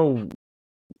 I don't know.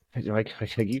 Like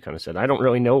you kind of said, I don't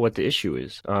really know what the issue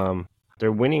is.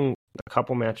 They're winning a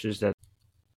couple matches that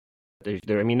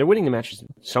they're winning the matches,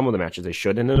 some of the matches they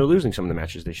should, and then they're losing some of the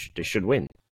matches they should win.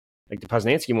 Like the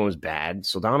Poznansky one was bad.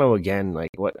 Soldano again, I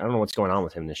don't know what's going on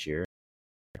with him this year.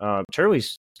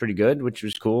 Turley's pretty good, which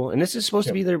was cool, and this is supposed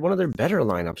to be one of their better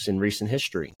lineups in recent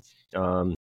history.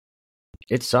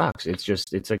 It sucks. It's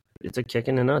a kick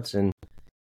in the nuts, and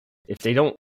if they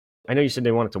don't, I know you said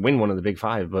they wanted to win one of the Big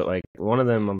Five, but like one of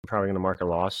them, I'm probably going to mark a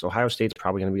loss. Ohio State's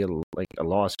probably going to be a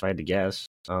loss if I had to guess.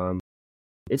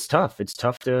 It's tough. It's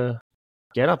tough to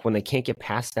get up when they can't get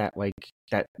past that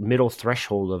middle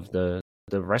threshold of the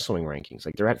wrestling rankings.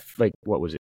 Like they're at what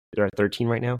was it? They're at 13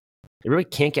 right now. They really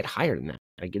can't get higher than that.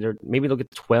 Like maybe they'll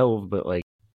get 12, but like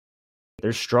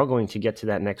they're struggling to get to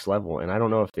that next level. And I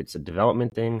don't know if it's a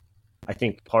development thing. I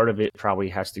think part of it probably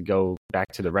has to go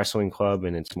back to the wrestling club,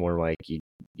 and it's more like you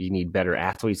need better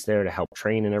athletes there to help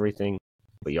train and everything,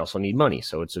 but you also need money.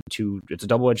 So it's a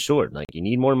double-edged sword. Like you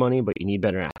need more money, but you need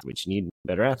better athletes. You need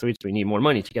better athletes, but you need more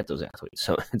money to get those athletes.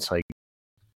 So it's like,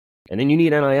 and then you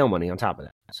need NIL money on top of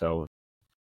that. So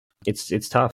it's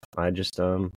tough. I just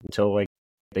until like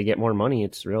they get more money,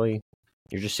 it's really,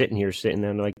 you're just sitting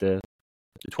in like the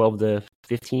 12 to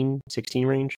 15, 16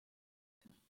 range.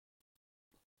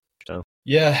 So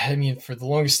yeah, for the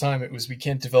longest time it was we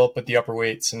can't develop at the upper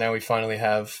weights, and now we finally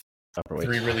have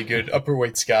 3 really good upper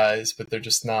weights guys, but they're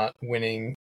just not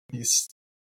winning these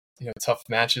tough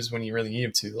matches when you really need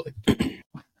them to. Like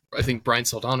I think Brian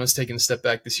Soldano's taken a step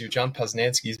back this year. John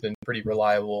Poznansky's been pretty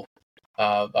reliable.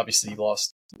 Obviously he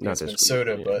lost against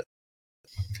Minnesota, but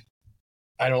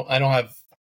I don't have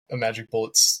a magic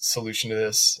bullet solution to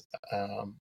this. I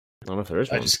don't know if there is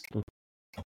one.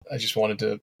 I just wanted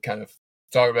to kind of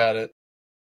talk about it,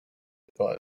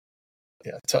 but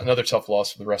yeah, another tough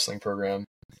loss for the wrestling program.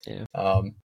 Yeah.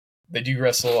 They do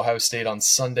wrestle Ohio State on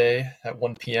Sunday at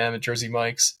 1 p.m. at Jersey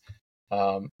Mike's.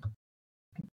 They're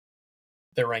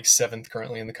ranked 7th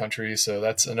currently in the country, so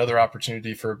that's another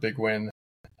opportunity for a big win.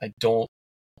 I don't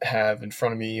have in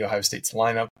front of me Ohio State's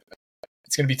lineup.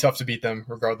 It's going to be tough to beat them,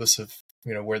 regardless of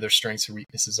where their strengths or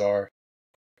weaknesses are.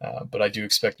 But I do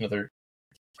expect another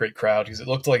great crowd, because it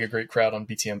looked like a great crowd on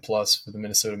BTN Plus for the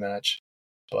Minnesota match,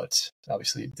 but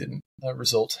obviously it didn't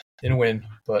result in a win.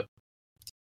 But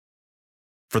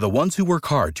for the ones who work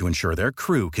hard to ensure their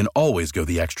crew can always go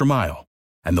the extra mile,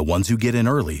 and the ones who get in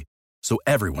early so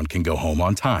everyone can go home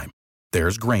on time,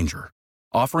 there's Grainger,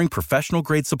 offering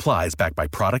professional-grade supplies backed by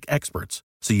product experts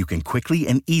so you can quickly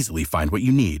and easily find what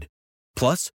you need.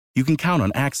 Plus, you can count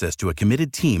on access to a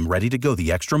committed team ready to go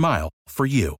the extra mile for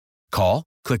you. Call,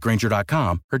 click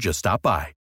Grainger.com, or just stop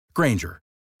by. Grainger,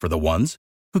 for the ones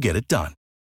who get it done.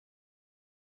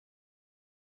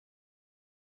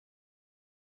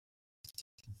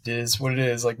 It is what it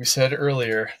is. Like we said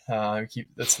earlier,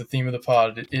 that's the theme of the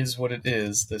pod. It is what it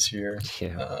is this year.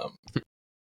 Yeah.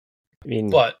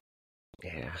 But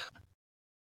Yeah.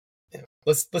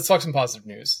 Let's talk some positive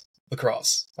news.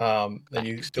 Lacrosse. And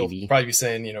you'll probably be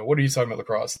saying, what are you talking about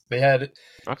lacrosse? They had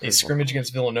a scrimmage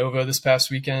against Villanova this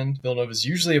past weekend. Villanova is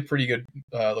usually a pretty good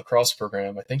lacrosse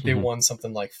program. I think they won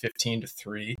something like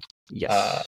 15-3.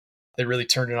 Yes. They really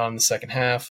turned it on in the second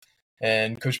half.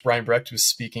 And Coach Brian Brecht was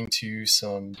speaking to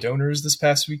some donors this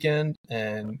past weekend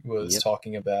and was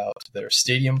talking about their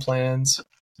stadium plans.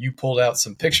 You pulled out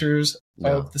some pictures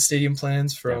of the stadium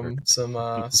plans from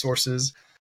some sources.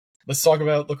 Let's talk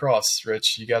about lacrosse,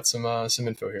 Rich. You got some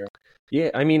info here.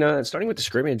 Yeah, I mean, starting with the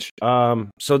scrimmage.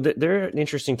 So they're an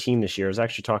interesting team this year. I was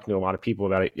actually talking to a lot of people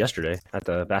about it yesterday at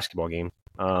the basketball game.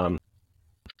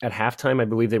 At halftime, I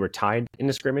believe they were tied in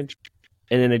the scrimmage,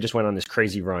 and then they just went on this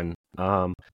crazy run.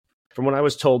 From what I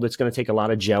was told, it's going to take a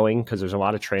lot of gelling because there's a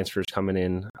lot of transfers coming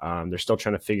in. They're still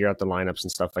trying to figure out the lineups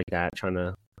and stuff like that, trying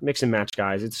to mix and match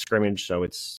guys. It's a scrimmage, so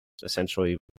it's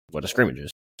essentially what a scrimmage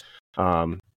is.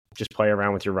 Just play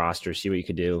around with your roster, see what you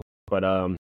could do. But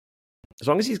as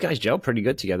long as these guys gel pretty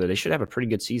good together, they should have a pretty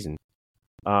good season.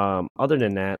 Other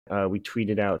than that, we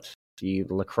tweeted out the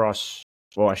lacrosse.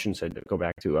 Well, I shouldn't say go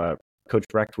back to Coach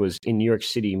Brecht was in New York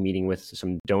City meeting with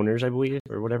some donors, I believe,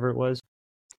 or whatever it was.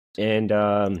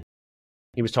 And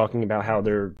he was talking about how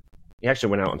he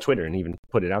actually went out on Twitter and even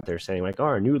put it out there saying like,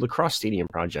 our new lacrosse stadium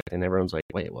project. And everyone's like,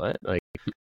 wait, what?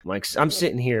 I'm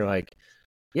sitting here like,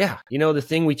 yeah, the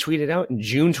thing we tweeted out in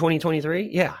June 2023?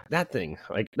 Yeah, that thing.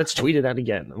 Let's tweet it out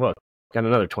again. Look, got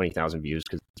another 20,000 views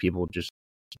because people just,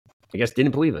 I guess,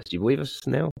 didn't believe us. Do you believe us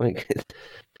now?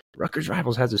 Rutgers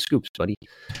Rivals has the scoops, buddy.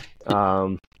 It's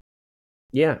going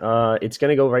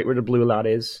to go right where the blue lot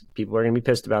is. People are going to be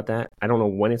pissed about that. I don't know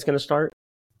when it's going to start,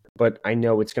 but I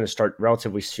know it's going to start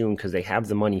relatively soon because they have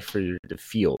the money for the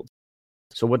field.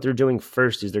 So what they're doing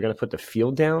first is they're going to put the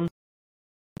field down,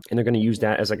 and they're going to use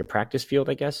that as a practice field,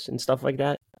 I guess, and stuff like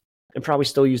that, and probably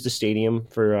still use the stadium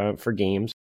for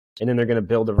games. And then they're going to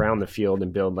build around the field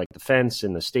and build the fence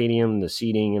and the stadium, the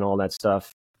seating, and all that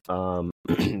stuff.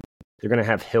 They're going to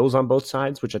have hills on both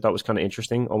sides, which I thought was kind of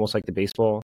interesting, almost like the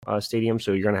baseball stadium.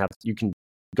 So you can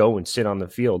go and sit on the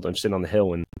field and sit on the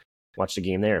hill and watch the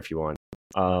game there if you want.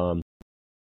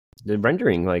 The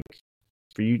rendering,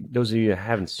 for you, those of you that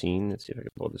haven't seen, let's see if I can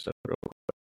pull this up real quick.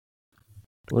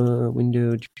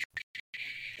 Window,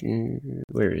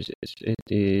 where is it? It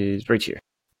is right here.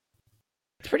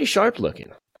 It's pretty sharp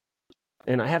looking.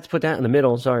 And I have to put that in the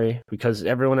middle, sorry, because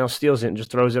everyone else steals it and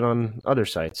just throws it on other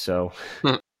sites. So,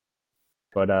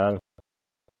 but I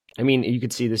mean, you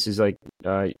could see this is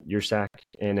your sack,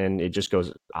 and then it just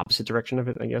goes opposite direction of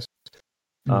it, I guess.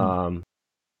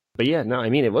 But yeah, no, I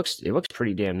mean, it looks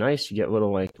pretty damn nice. You get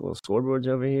little scoreboards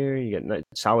over here. You get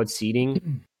solid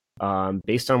seating.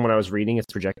 Based on what I was reading,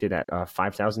 it's projected at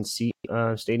 5,000 seat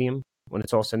stadium when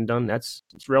it's all said and done. It's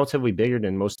relatively bigger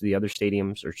than most of the other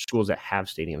stadiums or schools that have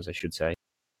stadiums, I should say.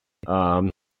 I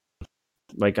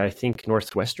think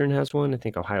Northwestern has one. I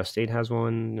think Ohio State has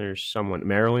one. There's someone,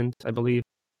 Maryland, I believe.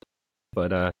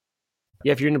 But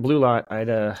yeah, if you're in the blue lot,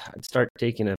 I'd start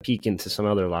taking a peek into some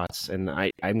other lots, and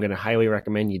I'm going to highly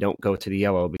recommend you don't go to the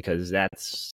yellow because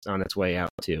that's on its way out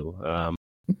too. I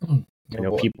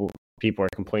know people are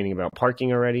complaining about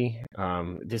parking already.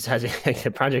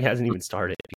 The project hasn't even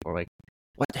started. People are like,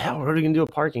 "What the hell? What are we going to do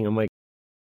with parking?" I'm like,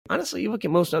 honestly, you look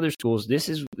at most other schools. This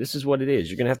is what it is.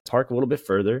 You're going to have to park a little bit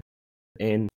further,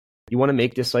 and you want to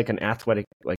make this an athletic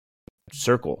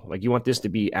circle. You want this to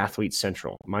be athlete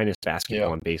central, minus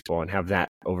basketball and baseball, and have that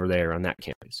over there on that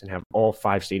campus, and have all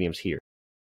 5 stadiums here.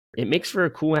 It makes for a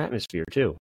cool atmosphere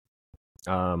too.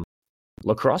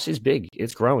 Lacrosse is big.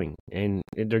 It's growing, and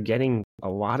they're getting a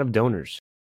lot of donors.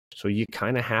 So you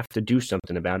kind of have to do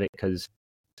something about it because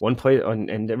one play on,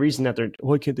 and the reason that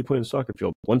why can't they play on a soccer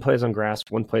field? One plays on grass,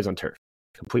 one plays on turf.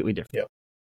 Completely different.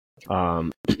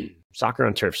 Soccer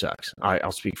on turf sucks.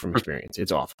 I'll speak from experience.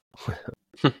 It's awful.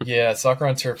 Yeah, soccer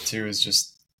on turf too is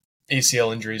just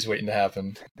ACL injuries waiting to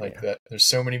happen. That. There's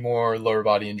so many more lower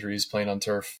body injuries playing on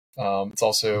turf. It's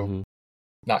also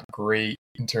not great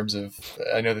in terms of,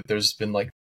 I know that there's been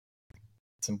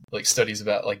some studies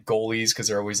about goalies because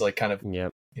they're always kind of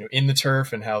in the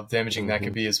turf and how damaging that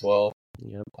could be as well.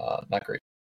 Not great.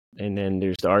 And then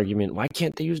there's the argument, why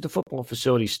can't they use the football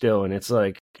facility still? And it's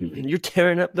you're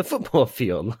tearing up the football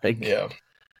field. I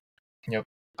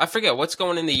forget what's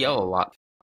going in the yellow lot.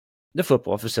 The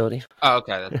football facility. Oh,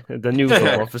 okay. The new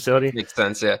football facility. Makes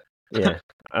sense, yeah. Yeah.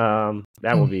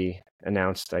 That will be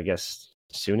announced, I guess,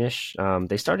 soonish.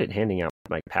 They started handing out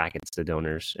packets to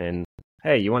donors, and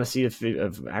hey, you want to see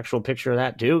an actual picture of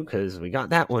that too? Because we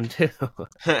got that one too.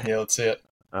 Yeah, let's see it.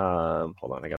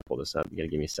 Hold on, I gotta pull this up. You gotta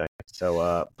give me a second.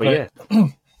 So, but yeah,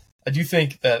 I do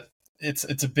think that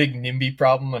it's a big NIMBY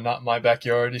problem and not my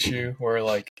backyard issue, where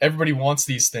like everybody wants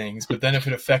these things, but then if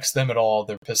it affects them at all,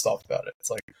 they're pissed off about it. It's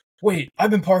like, wait,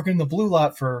 I've been parking in the blue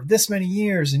lot for this many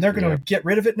years, and they're going to get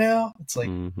rid of it now. It's like,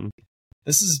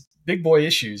 this is big boy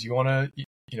issues. You want to,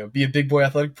 be a big boy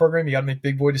athletic program. You got to make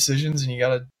big boy decisions, and you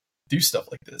got to do stuff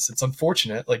like this. It's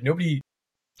unfortunate. Like nobody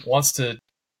wants to,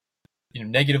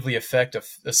 negatively affect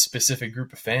a specific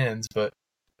group of fans, but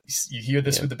you hear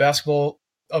this with the basketball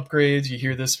upgrades. You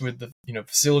hear this with the,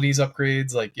 facilities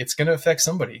upgrades. Like it's going to affect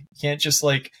somebody. You can't just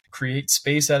like create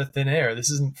space out of thin air. This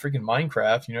isn't freaking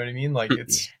Minecraft. You know what I mean? Like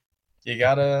it's, you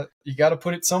gotta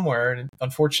put it somewhere. And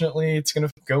unfortunately it's going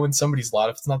to go in somebody's lot.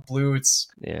 If it's not blue, it's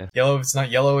yellow. If it's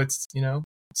not yellow, it's,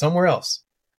 somewhere else.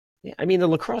 Yeah. I mean, the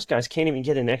lacrosse guys can't even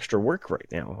get an extra work right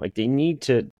now. Like they need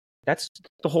to, that's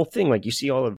the whole thing. Like you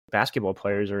see all the basketball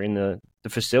players are in the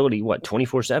facility,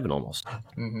 24/7 almost.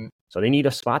 Mm-hmm. So they need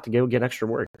a spot to go get extra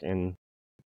work. And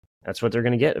that's what they're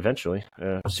going to get eventually.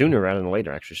 Sooner rather than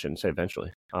later, actually, shouldn't say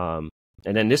eventually. And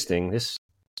then this,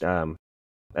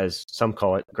 as some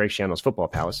call it, Greg Schiano's football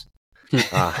palace.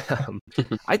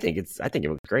 I think it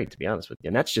looks great, to be honest with you.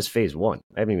 And that's just phase one.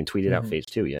 I haven't even tweeted out phase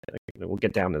two yet. We'll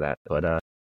get down to that. But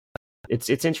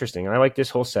it's interesting. I like this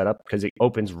whole setup because it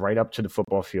opens right up to the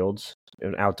football fields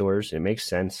and outdoors. It makes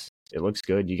sense. It looks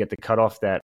good. You get to cut off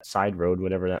that side road,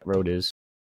 whatever that road is.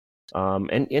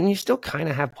 And you still kind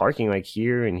of have parking like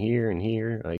here and here and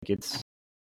here. Like it's,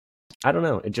 I don't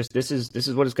know. It just, this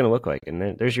is what it's going to look like.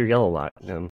 And there's your yellow lot,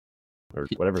 or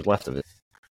whatever's left of it.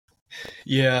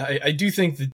 Yeah, I do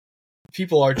think that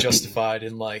people are justified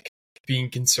in like being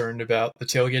concerned about the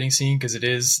tailgating scene because it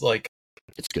is like,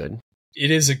 it's good. It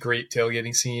is a great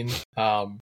tailgating scene.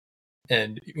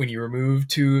 And when you remove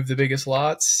two of the biggest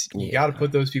lots, you got to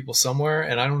put those people somewhere.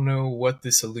 And I don't know what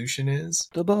the solution is.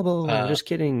 The bubble. Just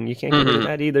kidding. You can't get rid of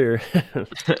that either.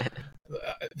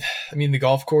 I mean, the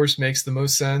golf course makes the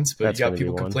most sense, but you got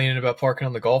people complaining about parking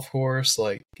on the golf course.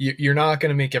 Like, you're not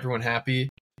going to make everyone happy.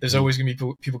 There's always going to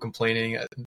be people complaining.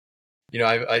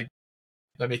 I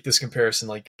make this comparison.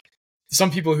 Like, some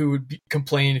people who would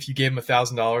complain if you gave them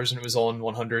 $1,000 and it was all in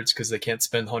 100s because they can't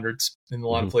spend hundreds in a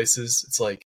lot of places. It's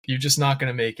like, you're just not going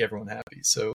to make everyone happy.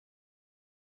 So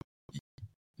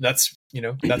that's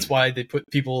why they put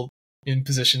people in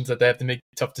positions that they have to make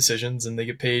tough decisions, and they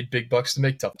get paid big bucks to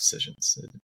make tough decisions.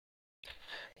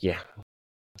 Yeah.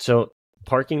 So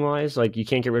parking wise, like you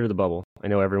can't get rid of the bubble. I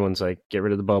know everyone's like, get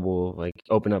rid of the bubble, like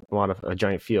open up a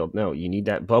giant field. No, you need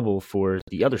that bubble for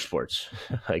the other sports.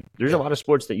 Like there's a lot of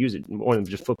sports that use it more than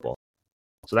just football.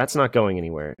 So that's not going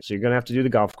anywhere. So you're going to have to do the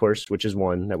golf course, which is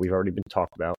one that we've already been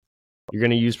talked about. You're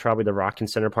going to use probably the Rock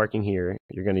Center parking here.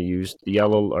 You're going to use the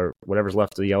yellow or whatever's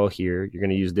left of the yellow here. You're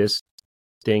going to use this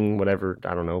thing, whatever,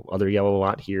 I don't know, other yellow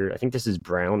lot here. I think this is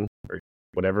brown or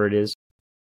whatever it is.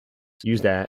 Use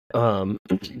that.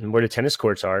 Where the tennis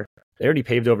courts are, they already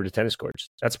paved over the tennis courts.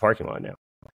 That's a parking lot now.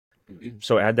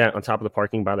 So add that on top of the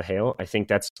parking by the Hale. I think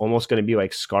that's almost going to be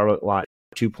like Scarlet Lot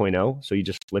 2.0. So you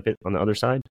just flip it on the other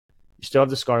side. You still have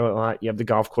the Scarlet Lot. You have the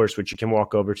golf course, which you can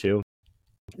walk over to.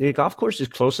 The golf course is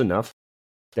close enough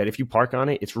that if you park on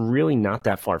it, it's really not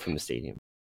that far from the stadium.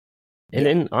 And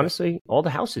then, honestly, all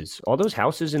those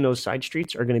houses in those side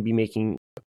streets are going to be making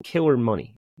killer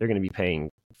money. They're going to be paying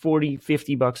 $40,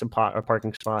 $50 a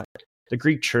parking spot. The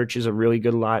Greek church is a really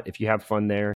good lot if you have fun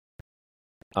there.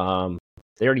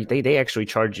 They actually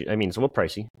charge you. I mean, it's a little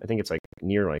pricey. I think it's like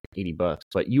near like $80,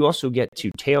 but you also get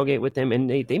to tailgate with them, and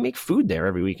they make food there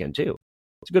every weekend too.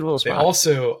 It's a good little spot. They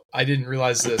also, I didn't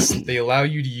realize this, they allow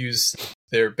you to use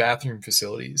their bathroom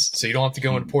facilities. So you don't have to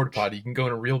go in a porta potty. You can go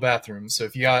in a real bathroom. So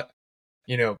if you got,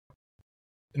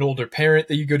 an older parent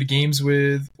that you go to games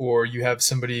with, or you have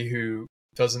somebody who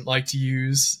doesn't like to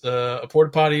use a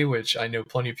porta potty, which I know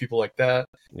plenty of people like that.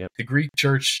 Yep. The Greek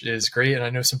church is great. And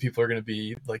I know some people are going to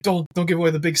be like, don't give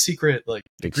away the big secret. Like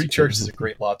the Greek church is a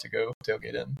great lot to go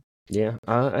tailgate in. Yeah.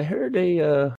 I heard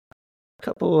a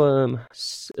couple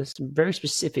some very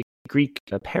specific Greek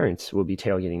parents will be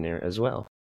tailgating there as well.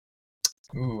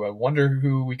 Ooh, I wonder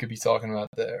who we could be talking about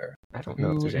there. I don't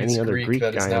know if there's any other Greek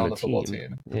that is guy now on the football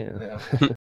team. Yeah.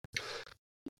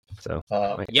 So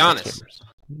Giannis.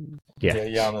 Yeah,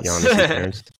 Giannis.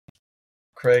 Giannis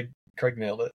Craig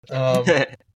nailed it. All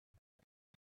right,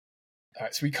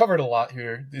 so we covered a lot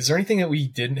here. Is there anything that we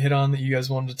didn't hit on that you guys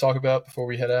wanted to talk about before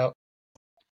we head out?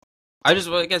 I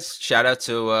guess shout out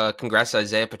to congrats to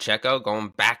Isaiah Pacheco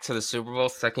going back to the Super Bowl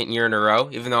 2nd year in a row,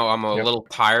 even though I'm a little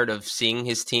tired of seeing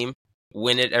his team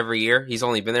win it every year. He's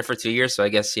only been there for 2 years, so I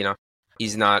guess,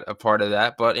 he's not a part of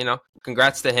that. But,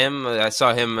 congrats to him. I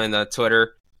saw him on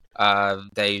Twitter that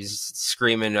he's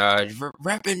screaming,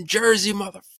 repping Jersey,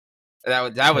 mother.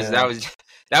 That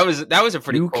was a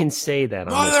pretty. You cool... can say that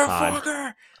on this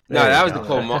pod. No, that was a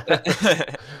cool moment.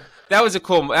 That was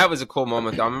a cool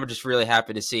moment. Though. I'm just really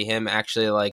happy to see him actually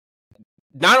like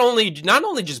not only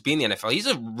just being in the NFL. He's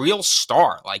a real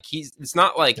star. Like it's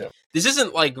not like this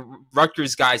isn't like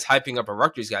Rutgers guys hyping up a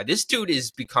Rutgers guy. This dude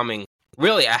is becoming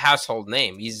really a household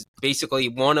name. He's basically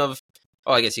one of.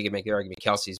 Oh, I guess you could make the argument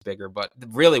Kelsey's bigger, but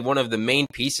really one of the main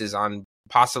pieces on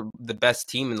possibly the best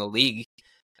team in the league,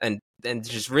 and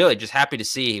just happy to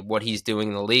see what he's doing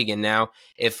in the league. And now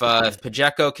if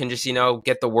Pacheco can just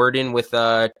get the word in with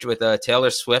Taylor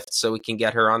Swift, so we can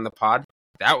get her on the pod,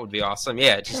 that would be awesome.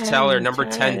 Yeah, just tell her number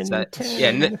 10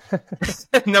 said,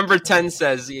 number 10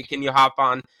 says, can you hop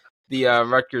on the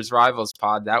Rutgers Rivals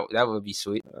pod? That would be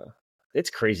sweet. It's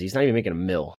crazy. He's not even making a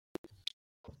mill.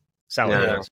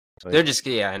 Salary. They're just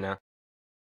I know.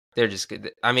 They're just good.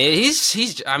 I mean, he's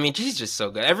just so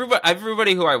good.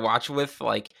 Everybody who I watch with,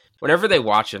 like, whenever they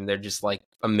watch him, they're just like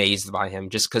amazed by him,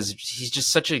 just because he's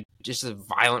just such a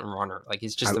violent runner. Like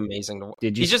he's just amazing to watch.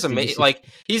 He's just amazing. Like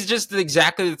he's just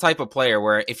exactly the type of player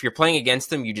where if you're playing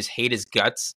against him, you just hate his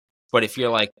guts, but if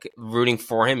you're like rooting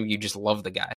for him, you just love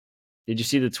the guy. Did you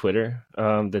see the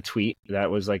the tweet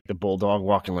that was like the bulldog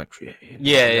walking like,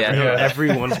 yeah.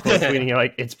 Everyone's tweeting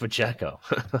like it's Pacheco.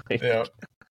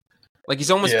 Like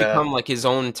he's almost become like his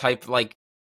own type, like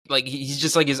he's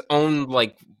just like his own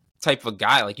like type of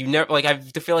guy. Like you never, like I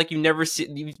feel like you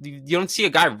don't see a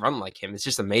guy run like him. It's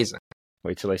just amazing.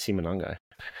 Wait till I see Monangai.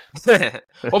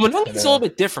 Well, Monangai's a little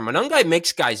bit different. Monangai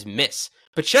makes guys miss.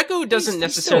 Pacheco doesn't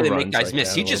necessarily make guys like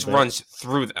miss. He just runs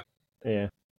through them. Yeah.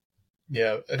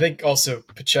 Yeah, I think also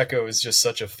Pacheco is just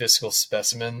such a physical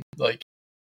specimen. Like,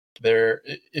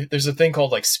 there's a thing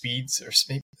called like speeds, or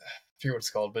I forget what it's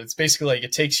called, but it's basically like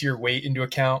it takes your weight into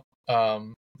account.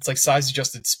 It's like size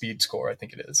adjusted speed score, I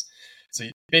think it is. So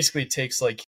basically, it takes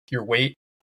like your weight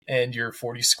and your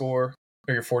 40 score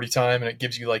or your 40 time, and it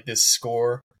gives you like this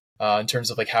score in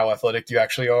terms of like how athletic you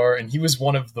actually are. And he was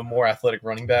one of the more athletic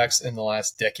running backs in the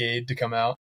last decade to come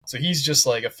out. So he's just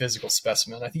like a physical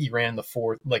specimen. I think he ran the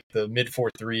mid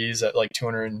 4.3s at like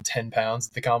 210 pounds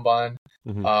at the combine.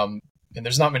 Mm-hmm. And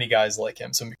there's not many guys like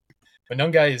him. So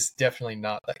Monangai is definitely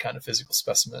not that kind of physical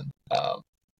specimen.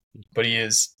 But he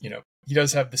is, he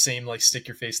does have the same like stick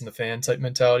your face in the fan type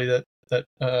mentality that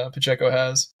Pacheco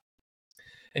has.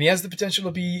 And he has the potential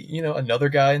to be, another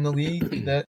guy in the league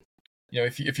that,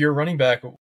 if you're a running back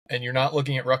and you're not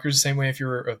looking at Rutgers the same way if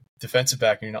you're a defensive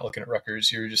back and you're not looking at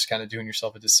Rutgers, you're just kind of doing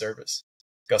yourself a disservice.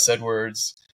 Gus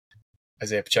Edwards,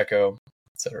 Isaiah Pacheco,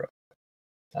 etc.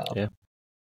 Yeah.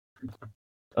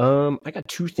 I got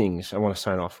two things I want to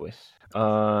sign off with.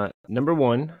 Number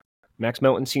one, Max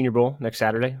Melton Senior Bowl next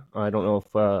Saturday. I don't know if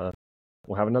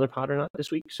we'll have another pod or not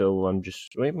this week, so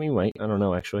we might. I don't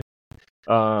know actually.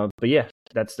 But yeah,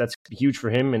 that's huge for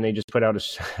him, and they just put out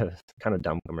a kind of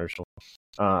dumb commercial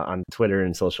on Twitter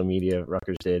and social media.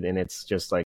 Rutgers did, and it's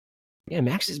just like, yeah,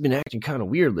 Max has been acting kind of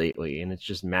weird lately, and it's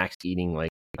just Max eating like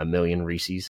a million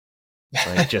Reese's,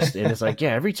 and it's like,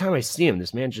 yeah, every time I see him,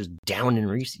 this man's just down in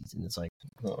Reese's, and it's like,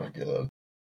 oh my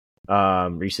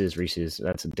god, Reese's.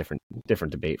 That's a different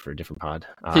debate for a different pod.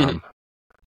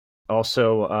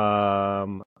 Also,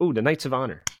 the Knights of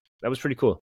Honor, that was pretty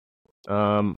cool.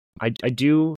 I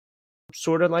do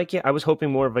sort of like it. I was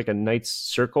hoping more of like a Knights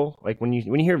circle. Like when you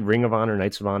hear Ring of Honor,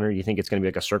 Knights of Honor, you think it's going to be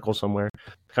like a circle somewhere,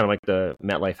 kind of like the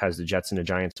MetLife has the Jets and the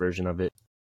Giants version of it.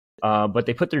 But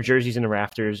they put their jerseys in the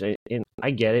rafters, and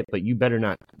I get it, but you better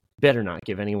not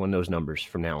give anyone those numbers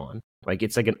from now on. Like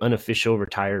it's like an unofficial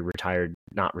retired,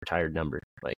 not retired number.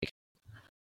 Like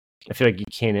I feel like you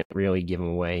can't really give them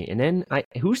away. And then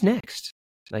who's next?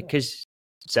 Like because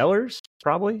Sellers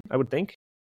probably, I would think.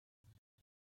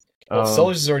 Well,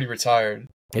 Sellers is already retired.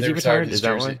 Is he retired? Is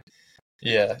that why?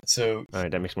 Yeah, so all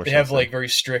right, that makes more sense. They have like very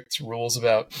strict rules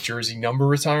about jersey number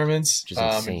retirements.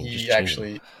 And he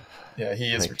actually,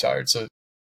 he is retired. So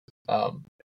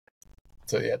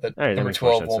yeah, that right, number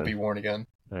 12 won't be worn again.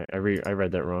 Right, I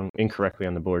read that wrong, incorrectly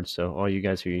on the board. So all you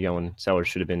guys who are yelling, Sellers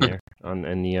should have been there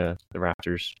in the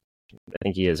Raptors. I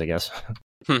think he is, I guess.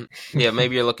 Yeah,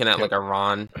 maybe you're looking at like a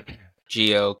Ron,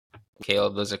 Gio,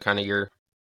 Caleb. Those are kind of your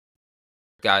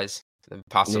guys,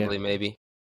 possibly maybe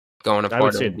going apart. I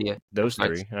would say those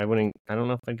three. I don't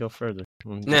know if I'd go further.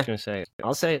 I'm just gonna say it.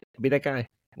 I'll say it. Be that guy.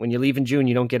 When you leave in June,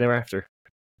 you don't get it after.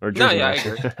 Or June I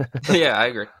agree. Yeah, I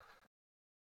agree.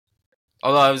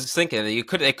 Although I was thinking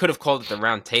that they could have called it the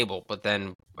round table, but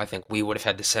then I think we would have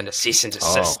had to send a cease and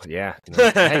desist. Oh yeah.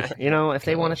 If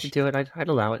they wanted to do it, I'd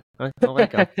allow it. I'll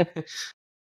let go.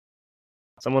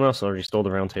 Someone else already stole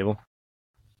the round table.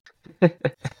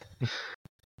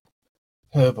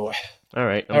 Oh boy. All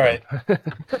right. All right.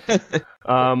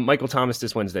 Michael Thomas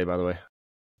this Wednesday, by the way.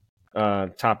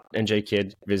 Top NJ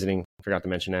kid visiting. Forgot to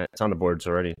mention that. It's on the boards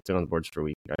already. It's been on the boards for a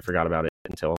week. I forgot about it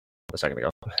until a second ago.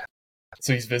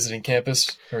 So he's visiting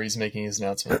campus, or he's making his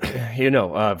announcement?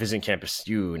 Visiting campus.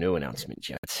 No announcement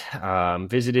yet.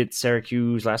 Visited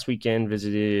Syracuse last weekend.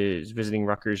 Visiting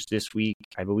Rutgers this week.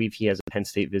 I believe he has a Penn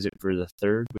State visit for the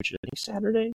 3rd, which is I think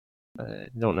Saturday. I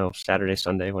don't know, Saturday,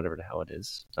 Sunday, whatever the hell it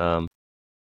is.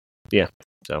 Yeah,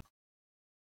 so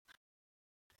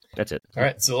that's it. All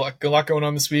right, so a lot going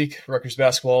on this week. Rutgers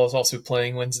basketball is also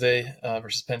playing Wednesday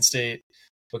versus Penn State.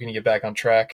 Looking to get back on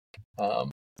track.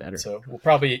 Better. So we'll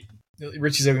probably,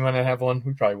 Richie said we might not have one.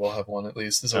 We probably will have one at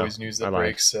least. There's always news that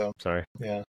breaks. So sorry.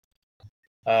 Yeah.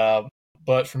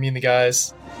 But for me and the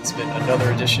guys, it's been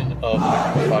another edition of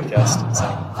the podcast.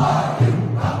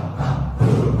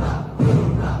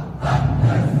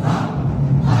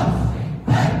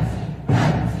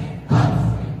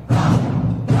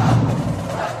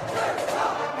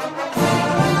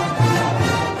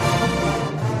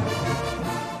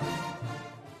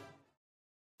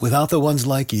 Without the ones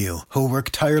like you, who work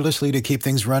tirelessly to keep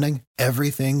things running,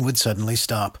 everything would suddenly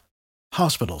stop.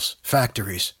 Hospitals,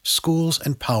 factories, schools,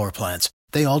 and power plants,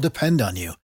 they all depend on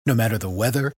you. No matter the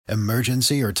weather,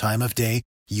 emergency, or time of day,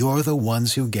 you're the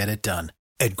ones who get it done.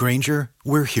 At Grainger,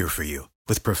 we're here for you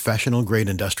with professional-grade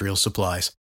industrial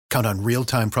supplies. Count on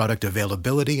real-time product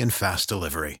availability and fast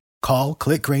delivery. Call,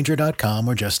 click Grainger.com,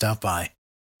 or just stop by.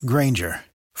 Grainger,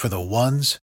 for the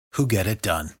ones who get it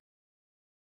done.